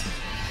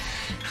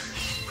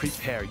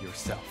 Prepare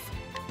yourself.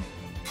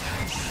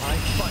 I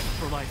fight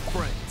for my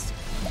friends.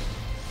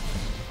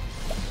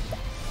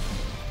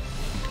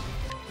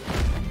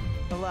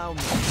 Allow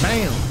me.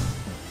 Bam!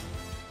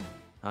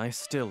 I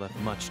still have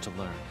much to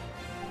learn.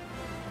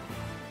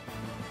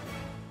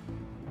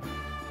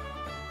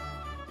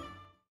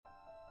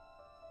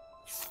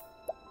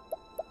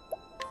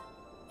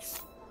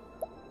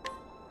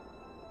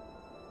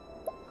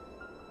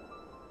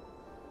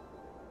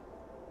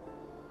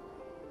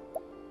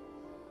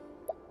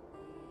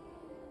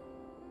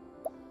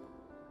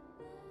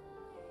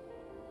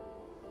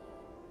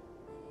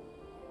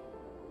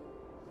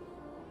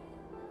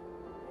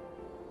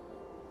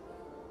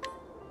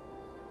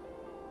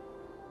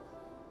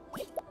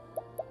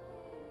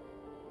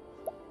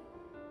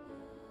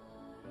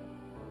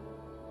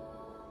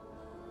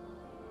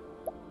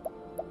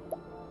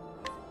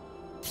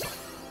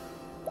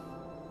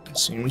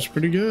 Seems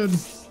pretty good.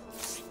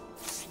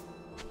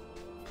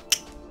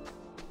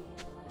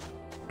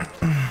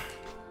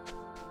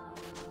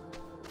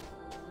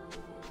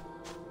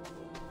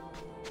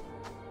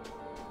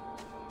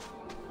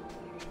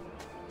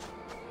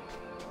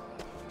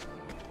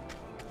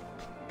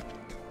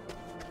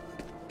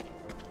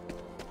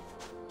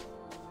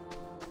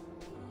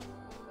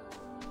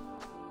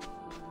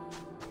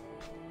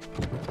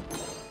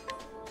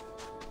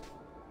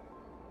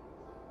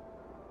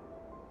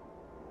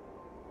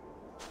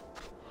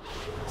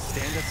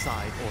 Stand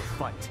aside or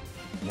fight.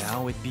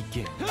 Now it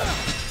begins.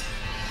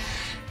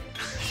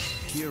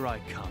 Here I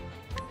come.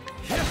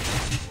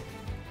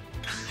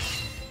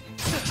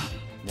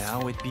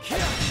 Now it be.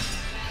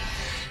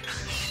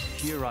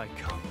 Here I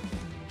come.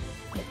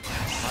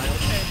 I'll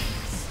end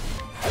this.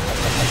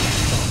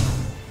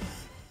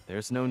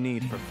 There's no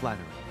need for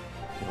flattery.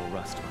 It'll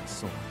rust my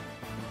sword.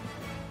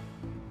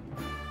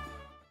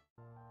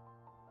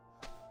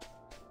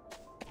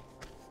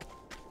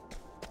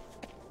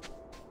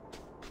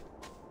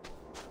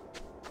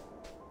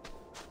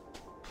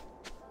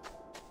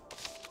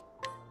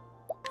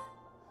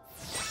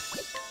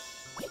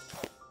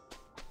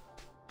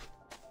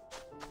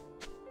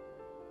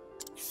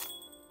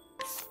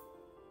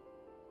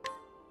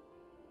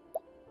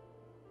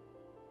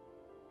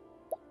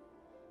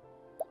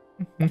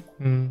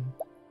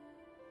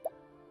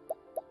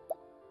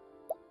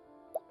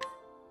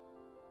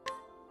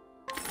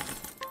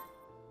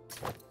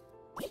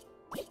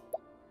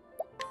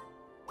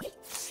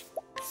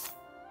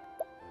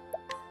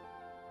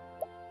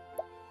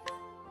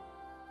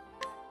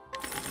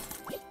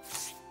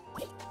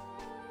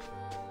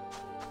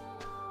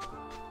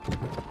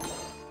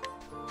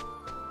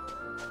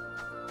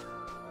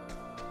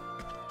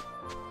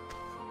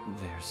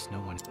 There's no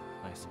one.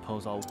 I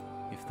suppose I'll.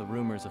 If the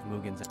rumors of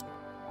Mugen's.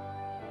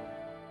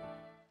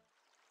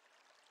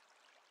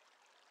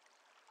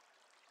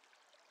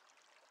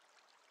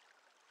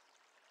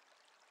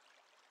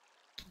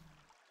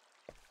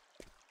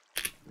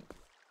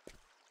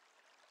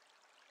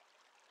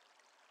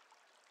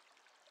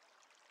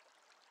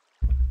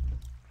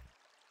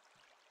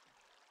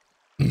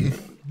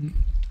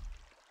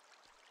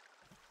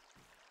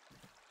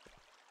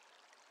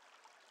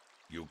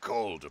 You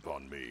called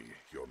upon me,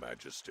 Your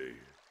Majesty.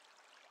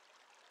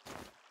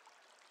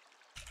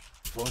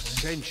 For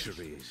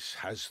centuries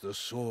has the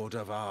sword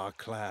of our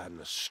clan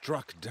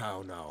struck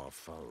down our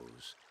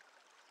foes.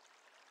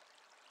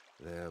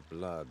 Their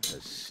blood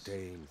has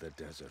stained the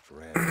desert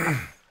red,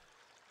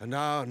 and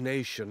our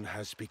nation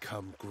has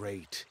become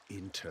great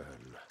in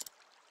turn.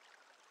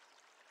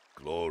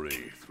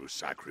 Glory through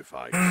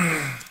sacrifice.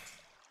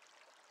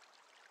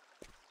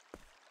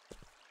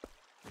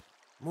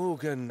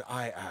 Mugen,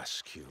 I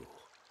ask you,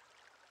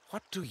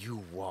 what do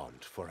you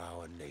want for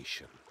our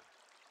nation?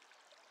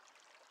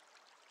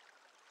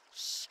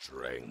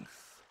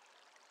 Strength.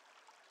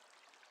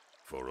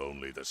 For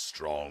only the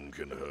strong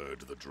can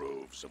herd the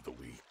droves of the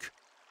weak.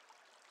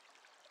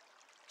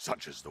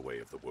 Such is the way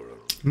of the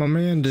world. My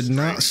man did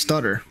not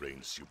stutter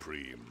reigns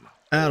supreme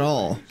at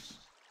all.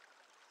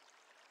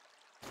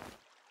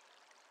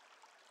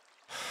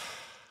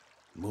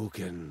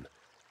 Mugen,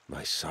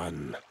 my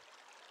son,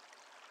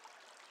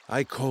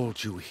 I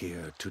called you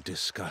here to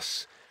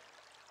discuss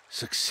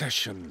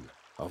succession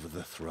of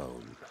the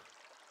throne.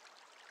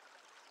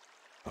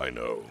 I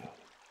know.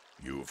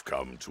 You've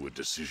come to a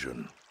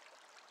decision.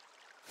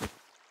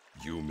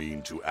 You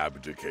mean to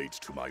abdicate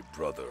to my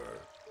brother,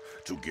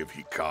 to give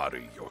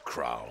Hikari your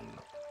crown.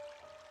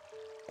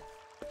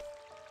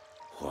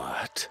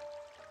 What?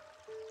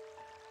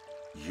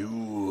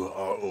 You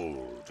are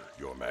old,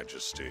 Your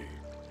Majesty.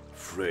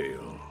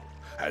 Frail,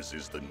 as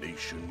is the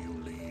nation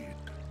you lead.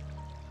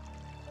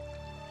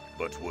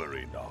 But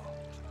worry not.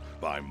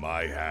 By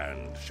my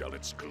hand shall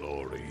its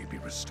glory be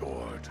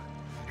restored,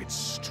 its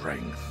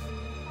strength.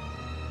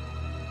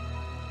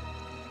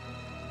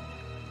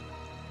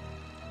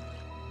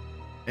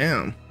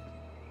 Damn.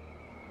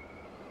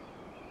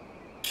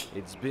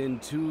 It's been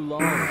too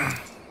long.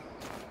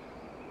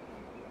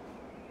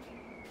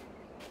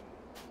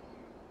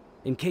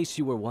 In case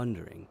you were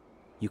wondering,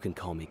 you can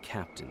call me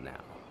Captain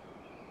now.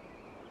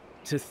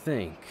 To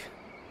think,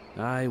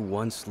 I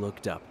once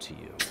looked up to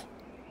you.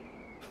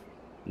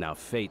 Now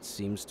fate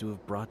seems to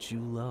have brought you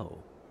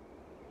low.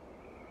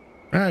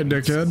 Alright,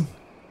 dickhead.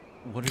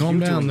 Calm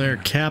down there,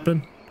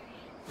 Captain.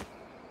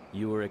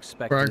 You were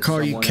expecting Or I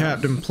call you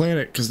Captain else.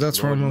 Planet, because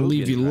that's where Lord I'm gonna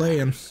leave you Mugen, laying.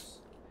 perhaps.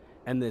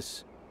 And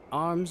this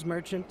arms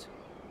merchant?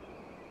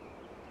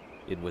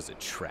 It was a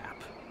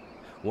trap.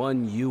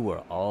 One you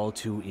were all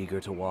too eager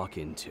to walk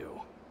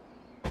into.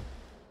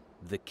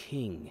 The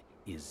king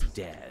is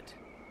dead.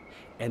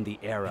 And the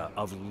era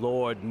of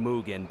Lord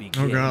Mugen begins.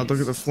 Oh god, look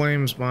at the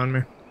flames behind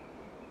me.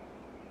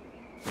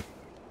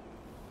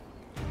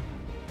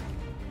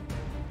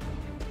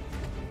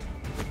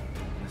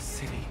 The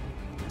city.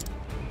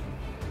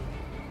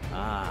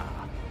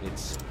 Ah,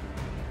 it's...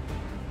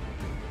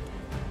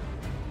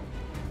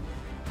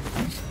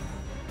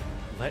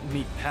 Let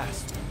me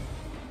pass.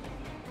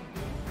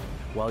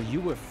 While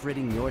you were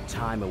fritting your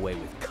time away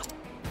with...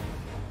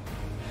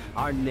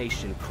 Our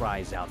nation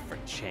cries out for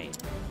change.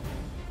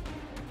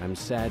 I'm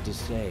sad to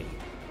say,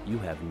 you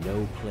have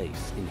no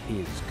place in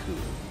his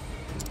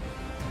coup.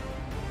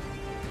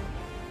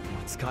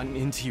 What's gotten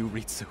into you,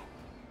 Ritsu?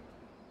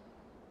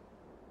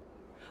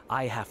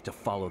 I have to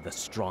follow the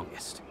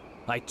strongest.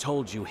 I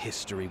told you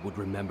history would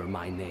remember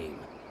my name.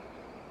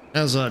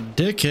 As a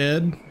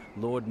dickhead.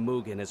 Lord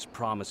Mugen has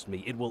promised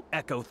me it will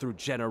echo through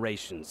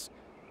generations.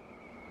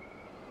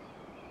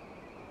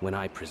 When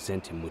I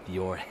present him with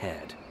your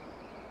head,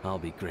 I'll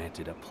be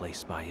granted a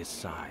place by his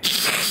side.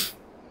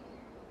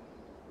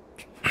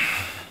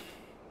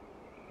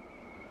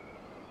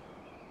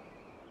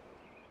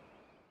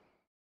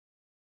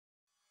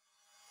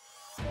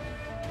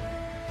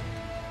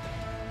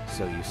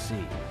 So you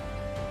see,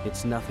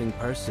 it's nothing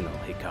personal,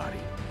 Hikari.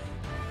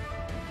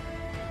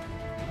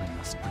 I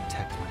must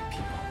protect my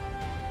people.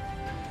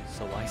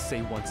 So I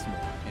say once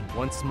more, and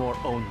once more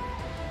only.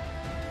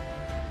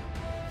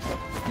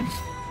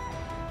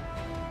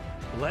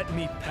 Let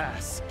me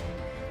pass.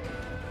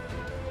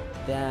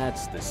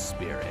 That's the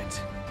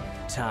spirit.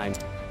 Time.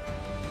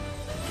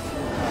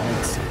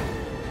 Nancy,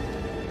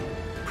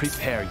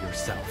 prepare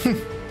yourself.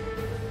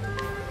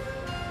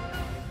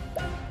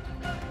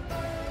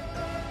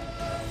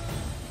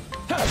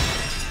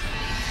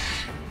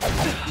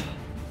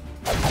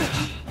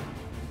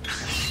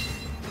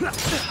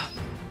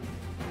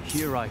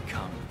 Here I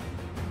come.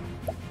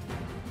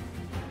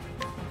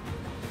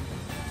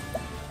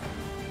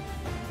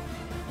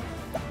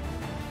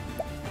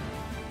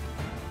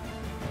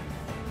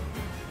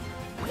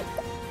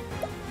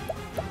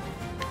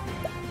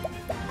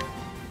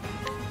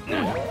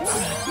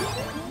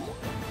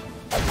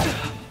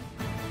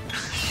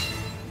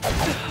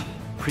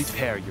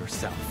 Prepare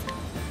yourself.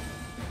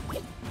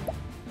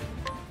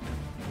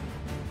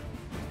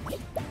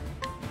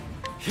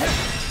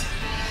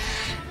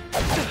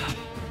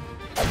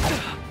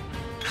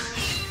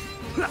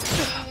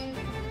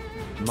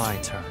 My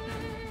turn.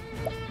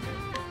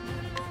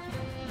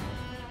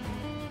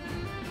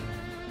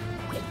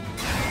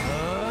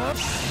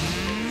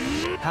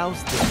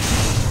 How's this?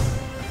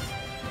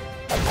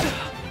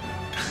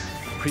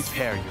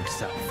 Prepare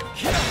yourself.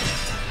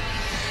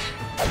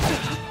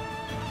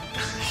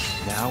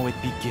 Now it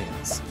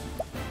begins.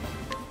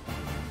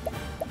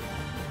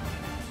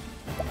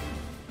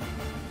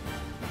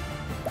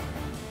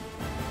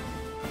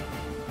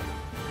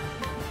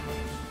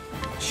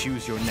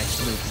 Choose your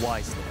next move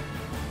wisely.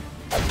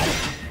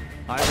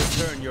 I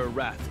return your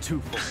wrath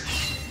twofold.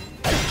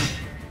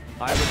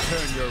 I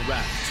return your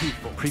wrath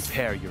twofold.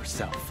 Prepare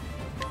yourself.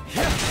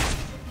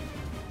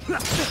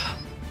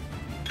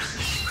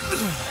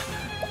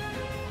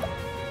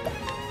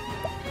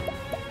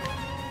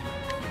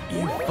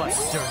 You fight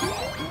dirty.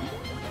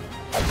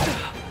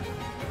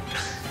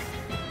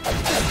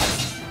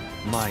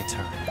 My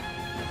turn.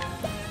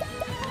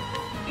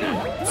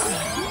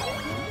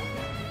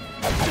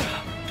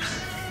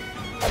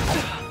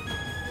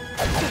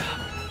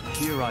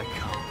 Here I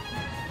come.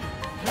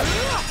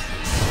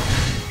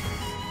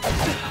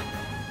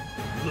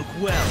 Look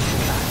well.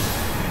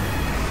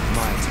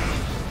 My turn.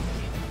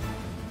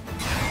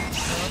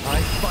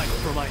 I fight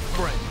for my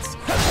friends.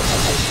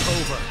 It's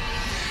over.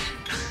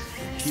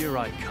 Here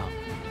I come.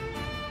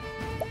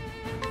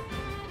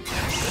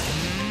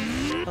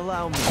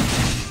 Allow me.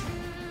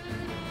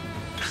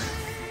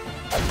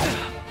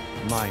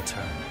 My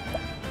turn.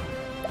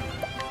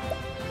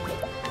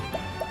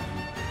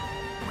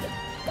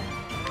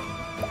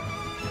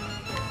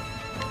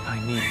 I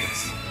need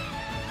this.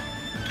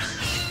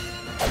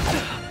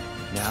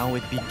 Now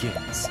it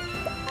begins.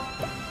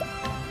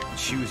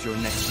 Choose your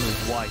next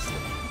move wisely.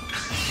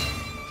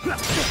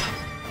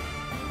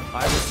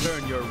 I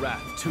return your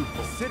wrath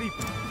twofold. City,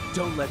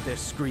 don't let their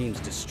screams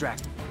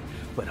distract me,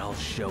 but I'll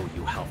show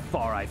you how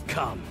far I've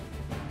come.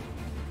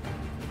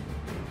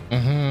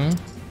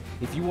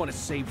 If you want to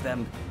save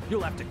them,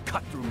 you'll have to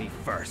cut through me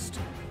first.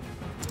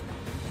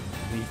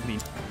 Leave me.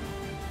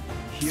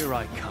 Here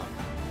I come.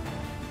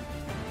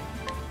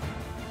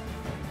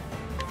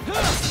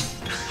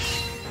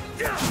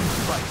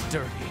 Fight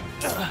dirty.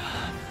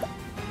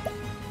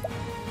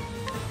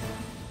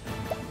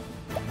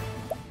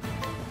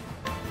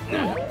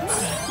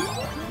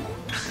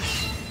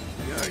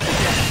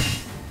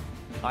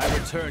 I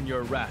return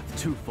your wrath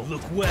twofold.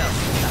 Look well.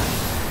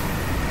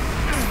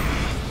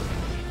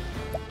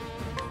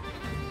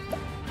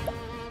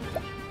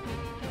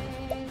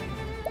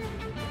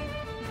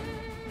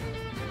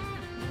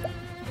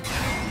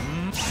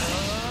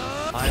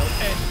 I'll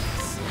end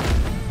this.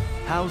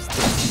 How's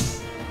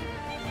this?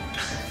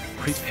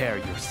 Prepare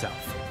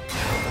yourself.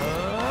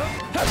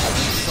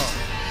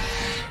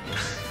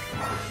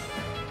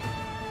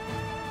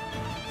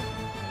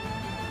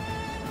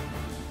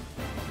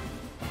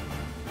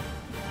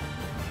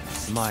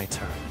 My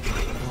turn.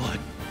 Blood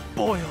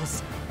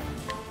boils.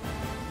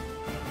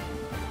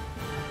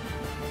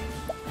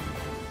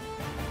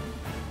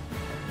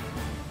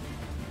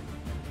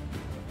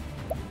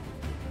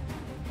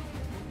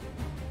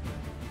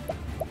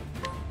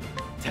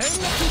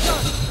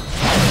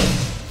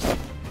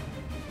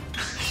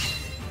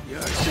 You're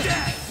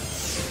dead.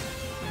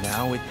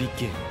 Now it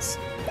begins.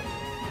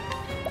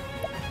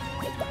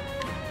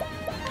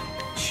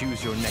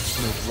 Choose your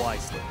next move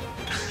wisely.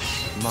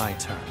 My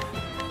turn.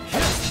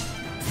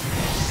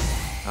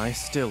 I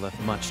still have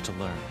much to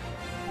learn.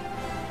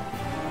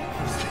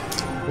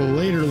 Well,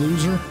 later,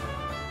 loser.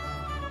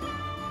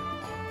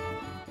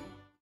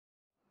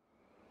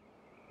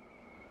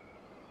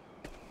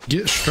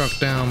 Get struck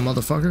down,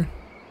 motherfucker.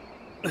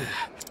 By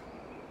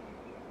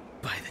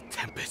the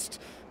Tempest.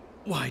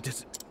 Why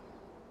does it...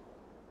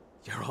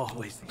 You're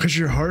always... Because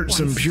your heart's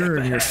impure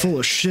and you're full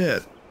of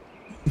shit.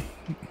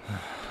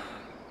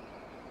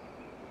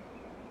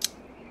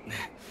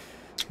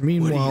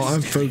 Meanwhile,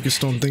 I'm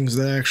focused on things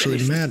that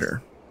actually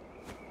matter.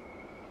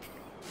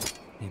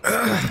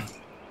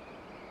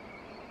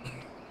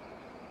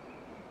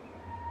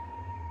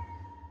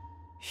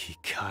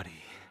 Hikari.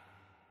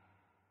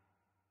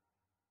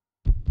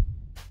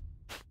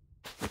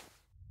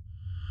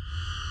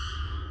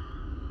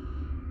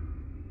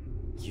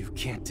 You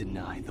can't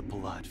deny the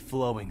blood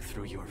flowing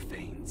through your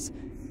veins.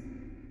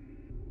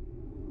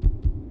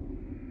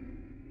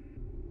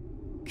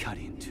 Cut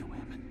into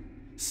him.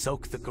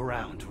 Soak the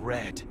ground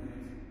red.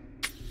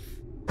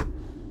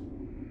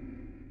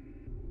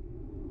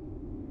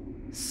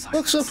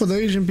 What's up with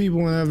Asian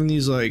people having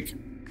these, like,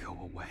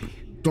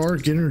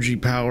 dark energy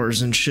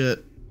powers and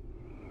shit?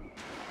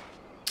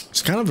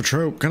 It's kind of a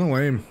trope, kind of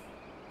lame.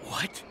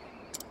 What?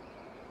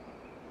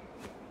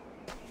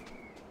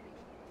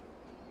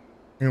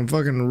 I'm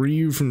fucking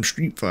Ryu from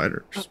Street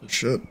Fighter.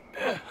 Shit.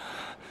 The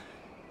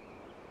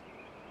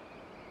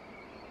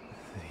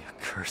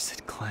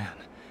accursed clan.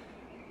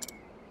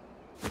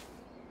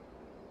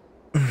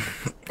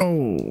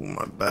 Oh,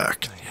 my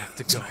back. I have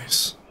to go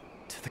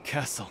to the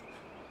castle.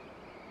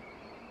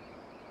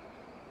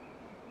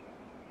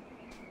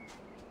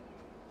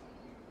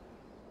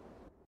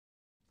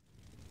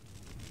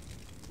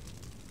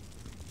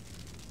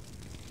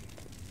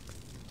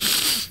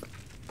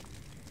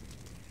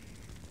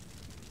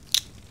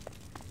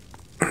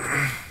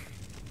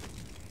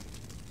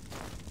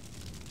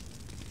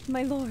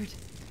 My lord,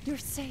 you're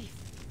safe.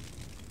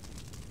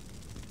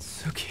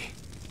 Suki.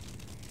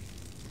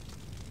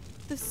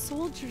 The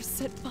soldiers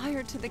set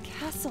fire to the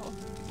castle.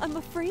 I'm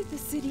afraid the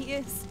city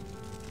is.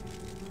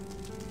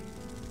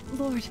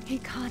 Lord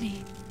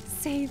Hikari,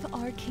 save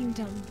our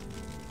kingdom.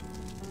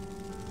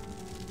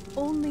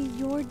 Only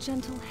your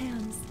gentle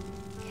hands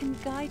can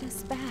guide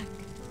us back.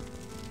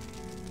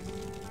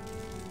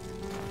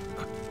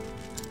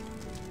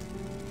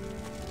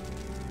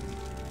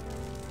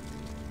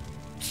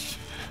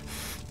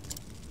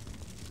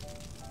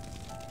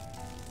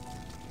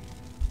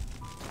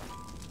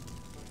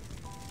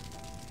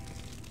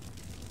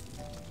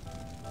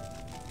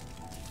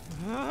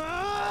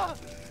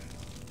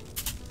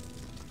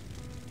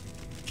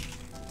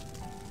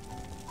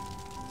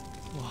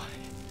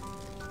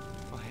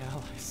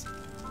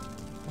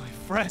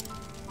 Friend.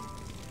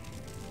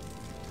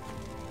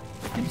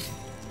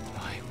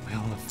 I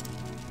will.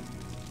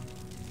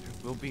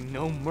 There will be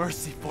no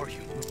mercy for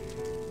you.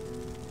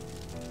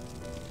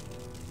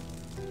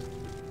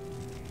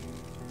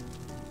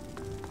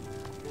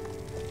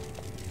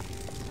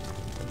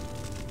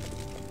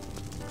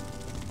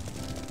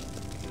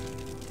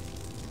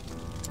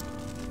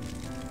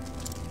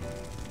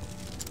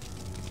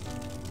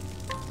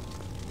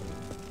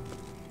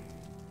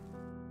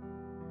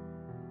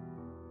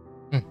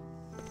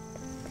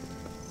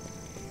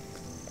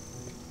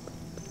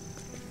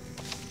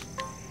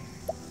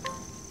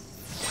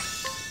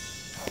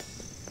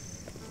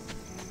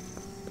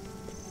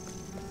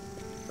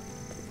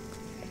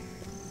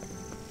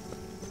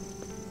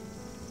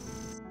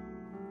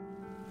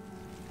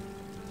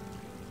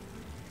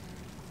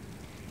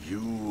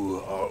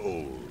 You are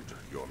old,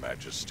 Your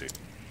Majesty.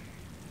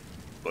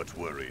 But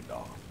worry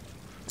not.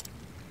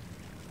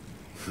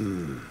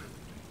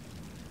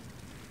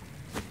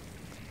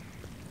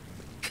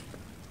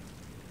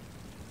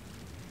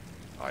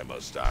 I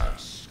must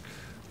ask,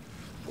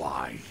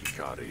 why,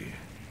 Hikari?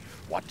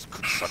 What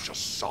could such a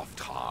soft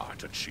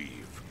heart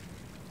achieve?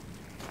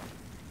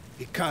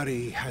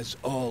 Hikari has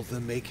all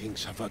the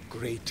makings of a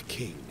great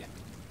king.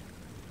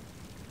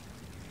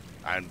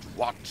 And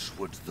what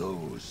would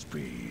those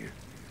be?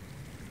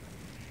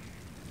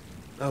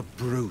 A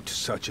brute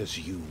such as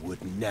you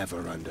would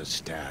never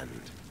understand.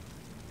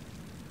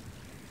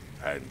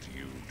 And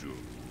you do.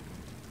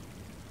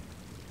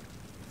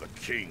 The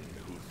king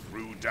who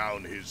threw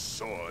down his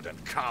sword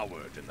and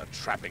cowered in the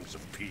trappings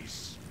of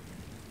peace.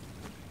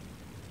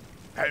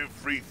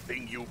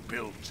 Everything you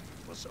built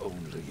was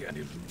only an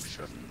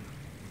illusion.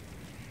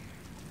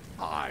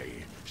 I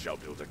shall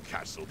build a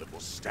castle that will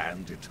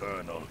stand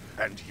eternal,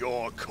 and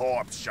your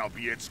corpse shall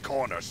be its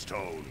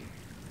cornerstone.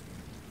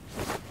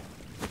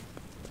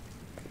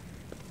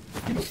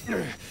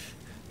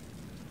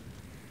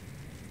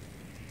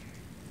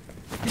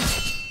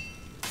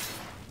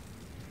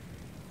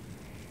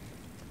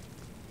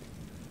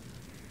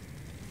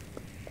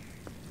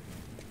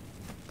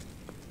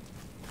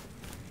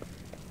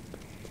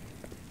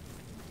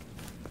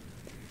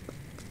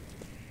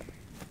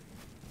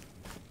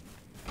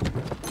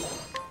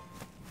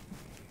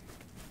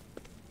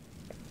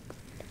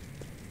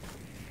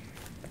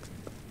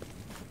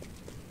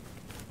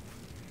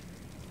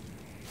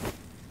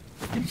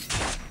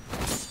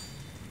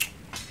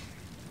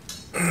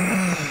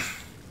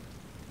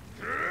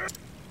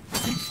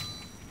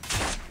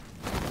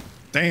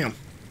 Damn.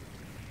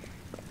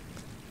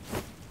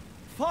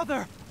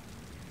 Father!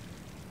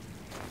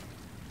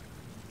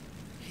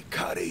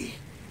 Hikari,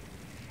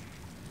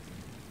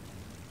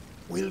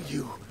 will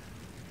you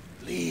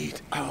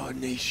lead our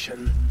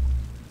nation?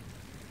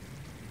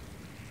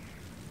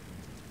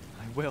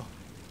 I will.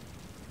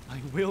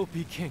 I will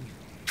be king.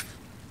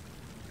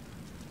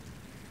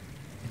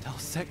 And I'll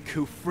set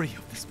Ku free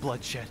of this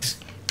bloodshed.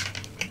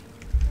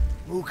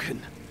 Mugen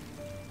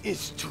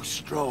is too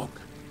strong.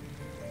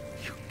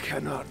 You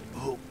cannot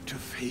hope to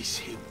face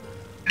him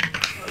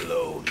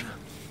alone.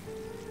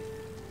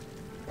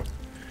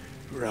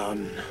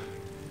 Run.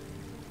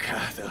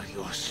 Gather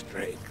your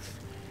strength.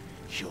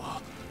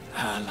 Your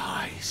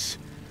allies.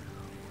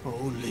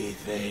 Only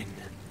then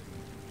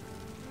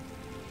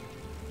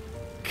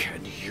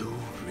can you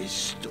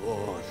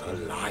restore the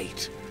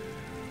light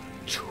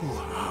to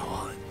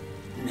our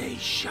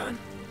nation.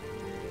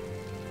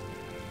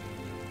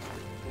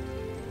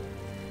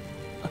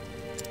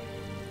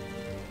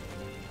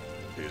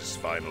 His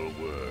final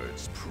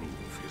words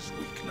prove his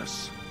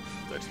weakness,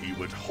 that he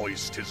would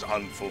hoist his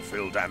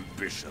unfulfilled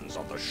ambitions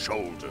on the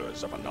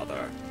shoulders of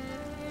another.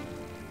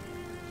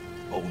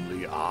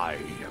 Only I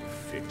am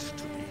fit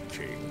to be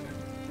king.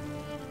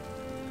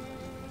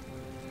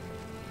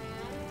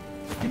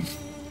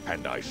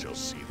 And I shall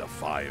see the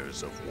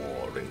fires of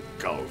war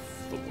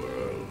engulf the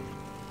world.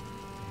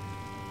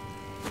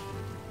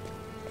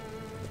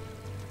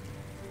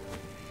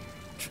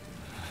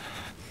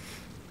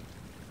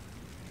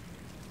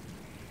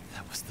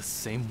 That was the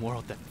same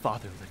world that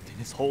Father lived in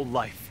his whole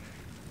life.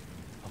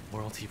 A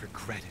world he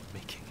regretted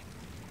making.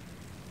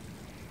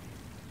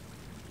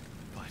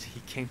 But he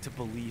came to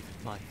believe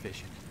in my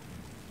vision.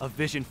 A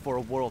vision for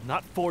a world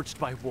not forged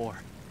by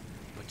war,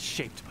 but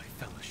shaped by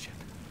fellowship.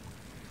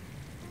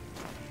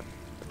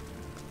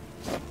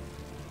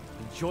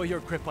 Enjoy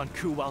your grip on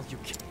Ku while you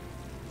can.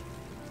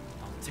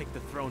 I'll take the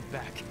throne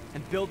back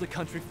and build a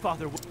country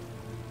Father will.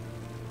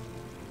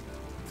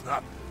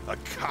 A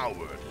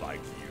coward like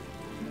you.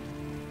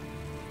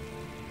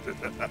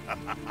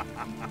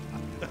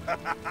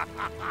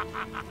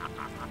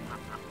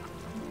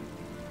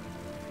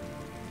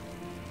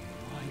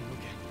 Why,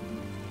 Mugen?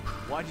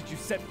 Why did you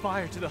set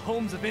fire to the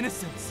homes of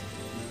innocents?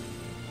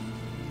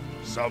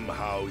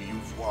 Somehow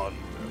you've won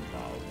their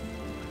love.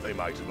 They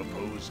might have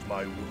opposed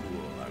my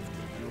rule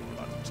after your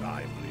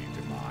untimely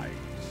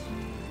demise.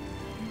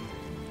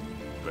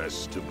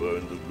 Best to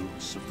burn the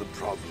roots of the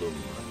problem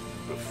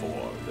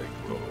before they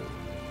grow.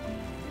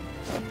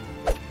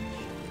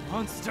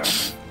 Monster!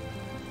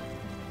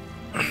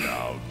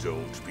 Now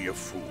don't be a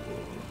fool.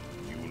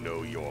 You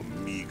know your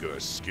meager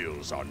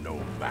skills are no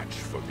match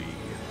for me.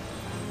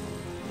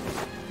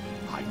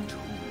 I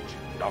told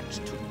you not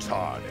to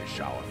tarnish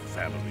our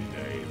family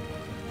name.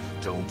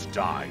 Don't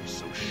die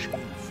so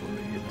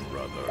shamefully,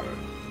 brother.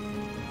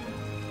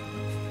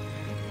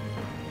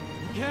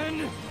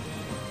 Again?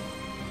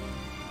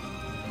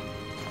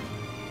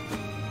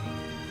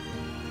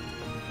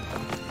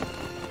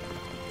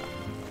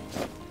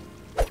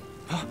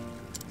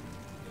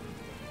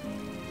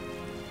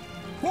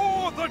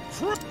 For the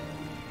truth!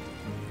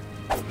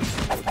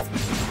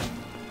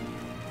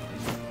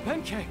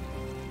 Benkei!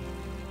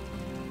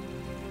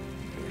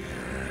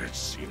 It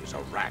seems a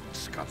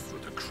rat's got through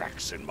the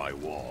cracks in my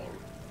wall.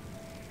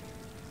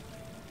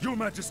 Your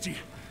Majesty,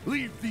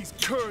 leave these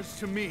curs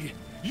to me.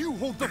 You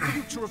hold the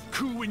future of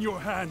Ku in your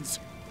hands.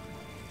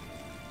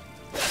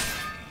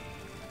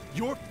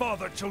 Your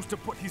father chose to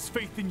put his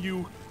faith in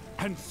you,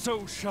 and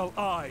so shall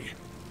I.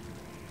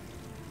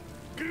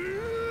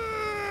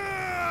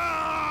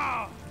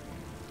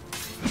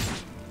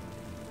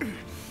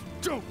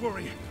 Don't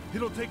worry,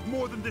 it'll take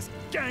more than this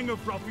gang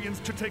of ruffians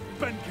to take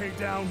Benkei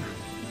down.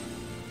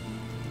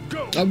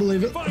 Go! I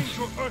believe it. Find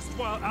your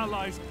erstwhile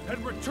allies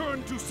and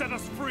return to set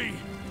us free.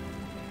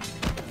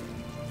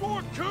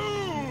 For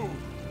Ku!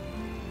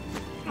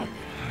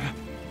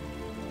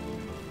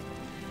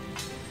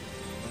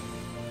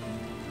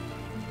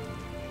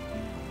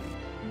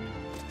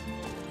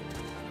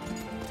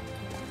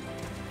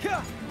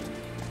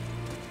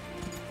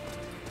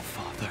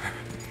 Father.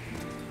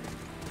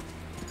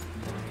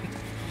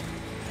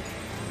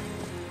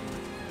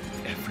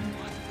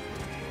 Everyone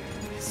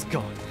is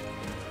gone.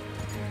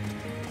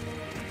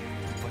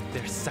 But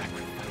their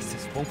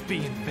sacrifices won't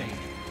be in vain.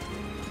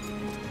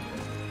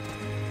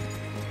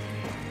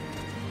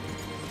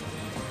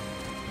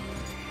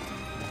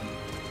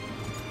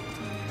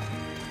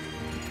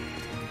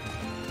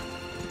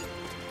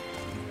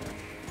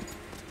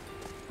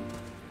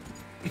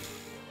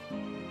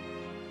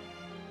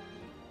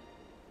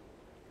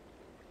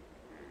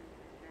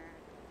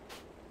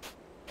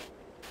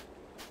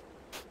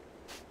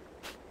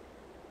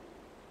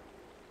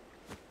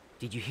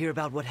 Did you hear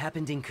about what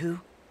happened in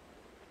Ku?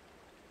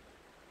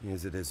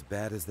 Is it as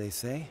bad as they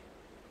say?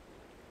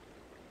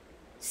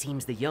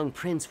 Seems the young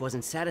prince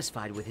wasn't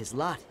satisfied with his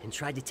lot and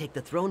tried to take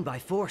the throne by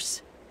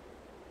force.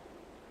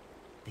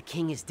 The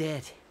king is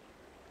dead,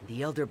 and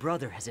the elder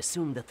brother has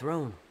assumed the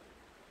throne.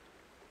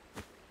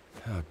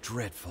 How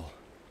dreadful.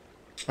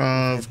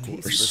 Of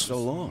Peace course. for so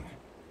long.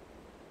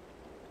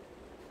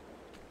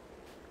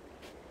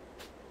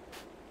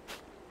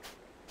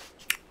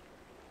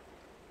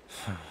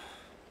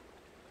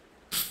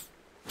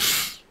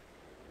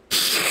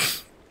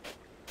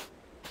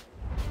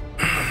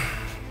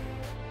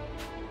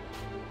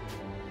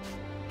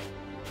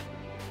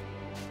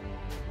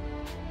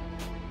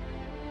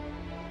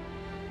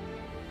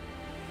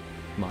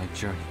 My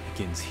journey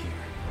begins here.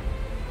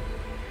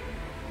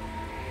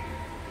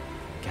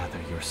 Gather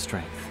your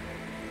strength,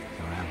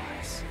 your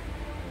allies.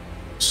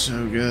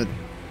 So good.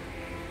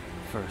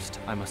 First,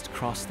 I must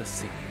cross the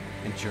sea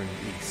and journey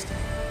east.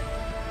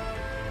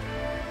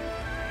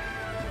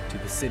 To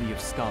the city of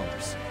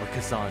scholars, where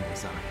Kazan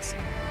resides.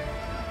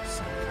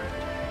 So Kurt.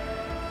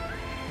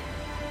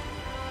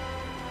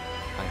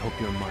 I hope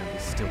your mind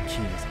is still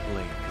keen as a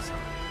blade, Kazan.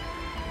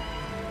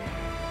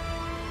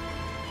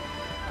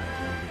 I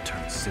will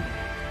return soon,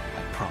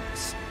 I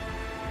promise.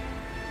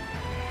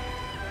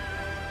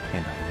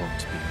 And I won't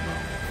be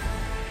alone.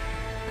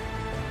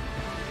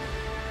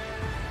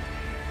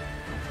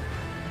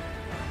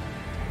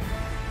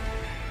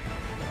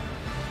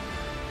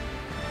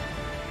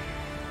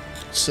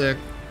 Sick.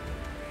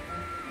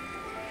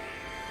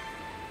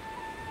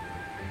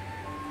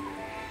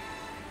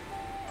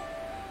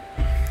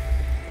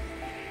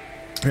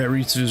 Yeah,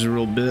 Ritsu's a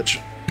real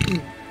bitch.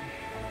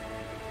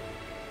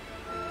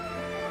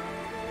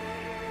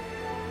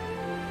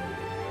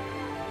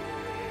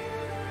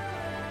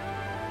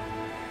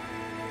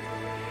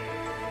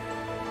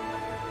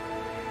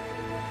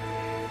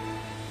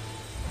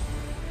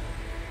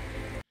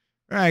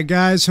 Alright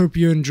guys, hope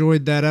you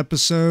enjoyed that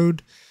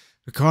episode.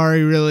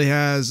 Hikari really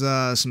has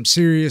some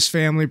serious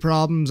family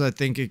problems. I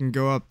think it can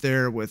go up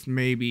there with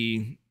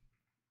maybe,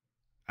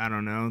 I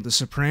don't know, The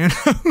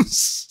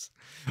Sopranos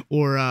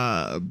or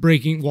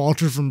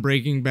Walter from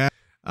Breaking Bad.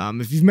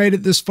 If you've made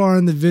it this far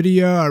in the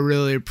video, I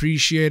really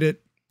appreciate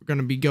it. We're going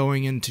to be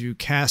going into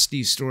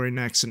Cassidy's story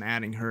next and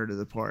adding her to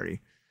the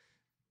party.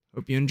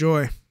 Hope you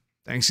enjoy.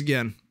 Thanks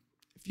again.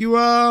 If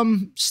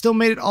you still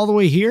made it all the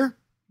way here,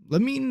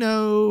 let me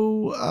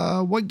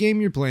know what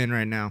game you're playing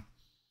right now.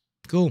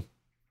 Cool.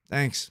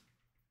 Thanks.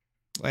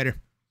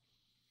 Later.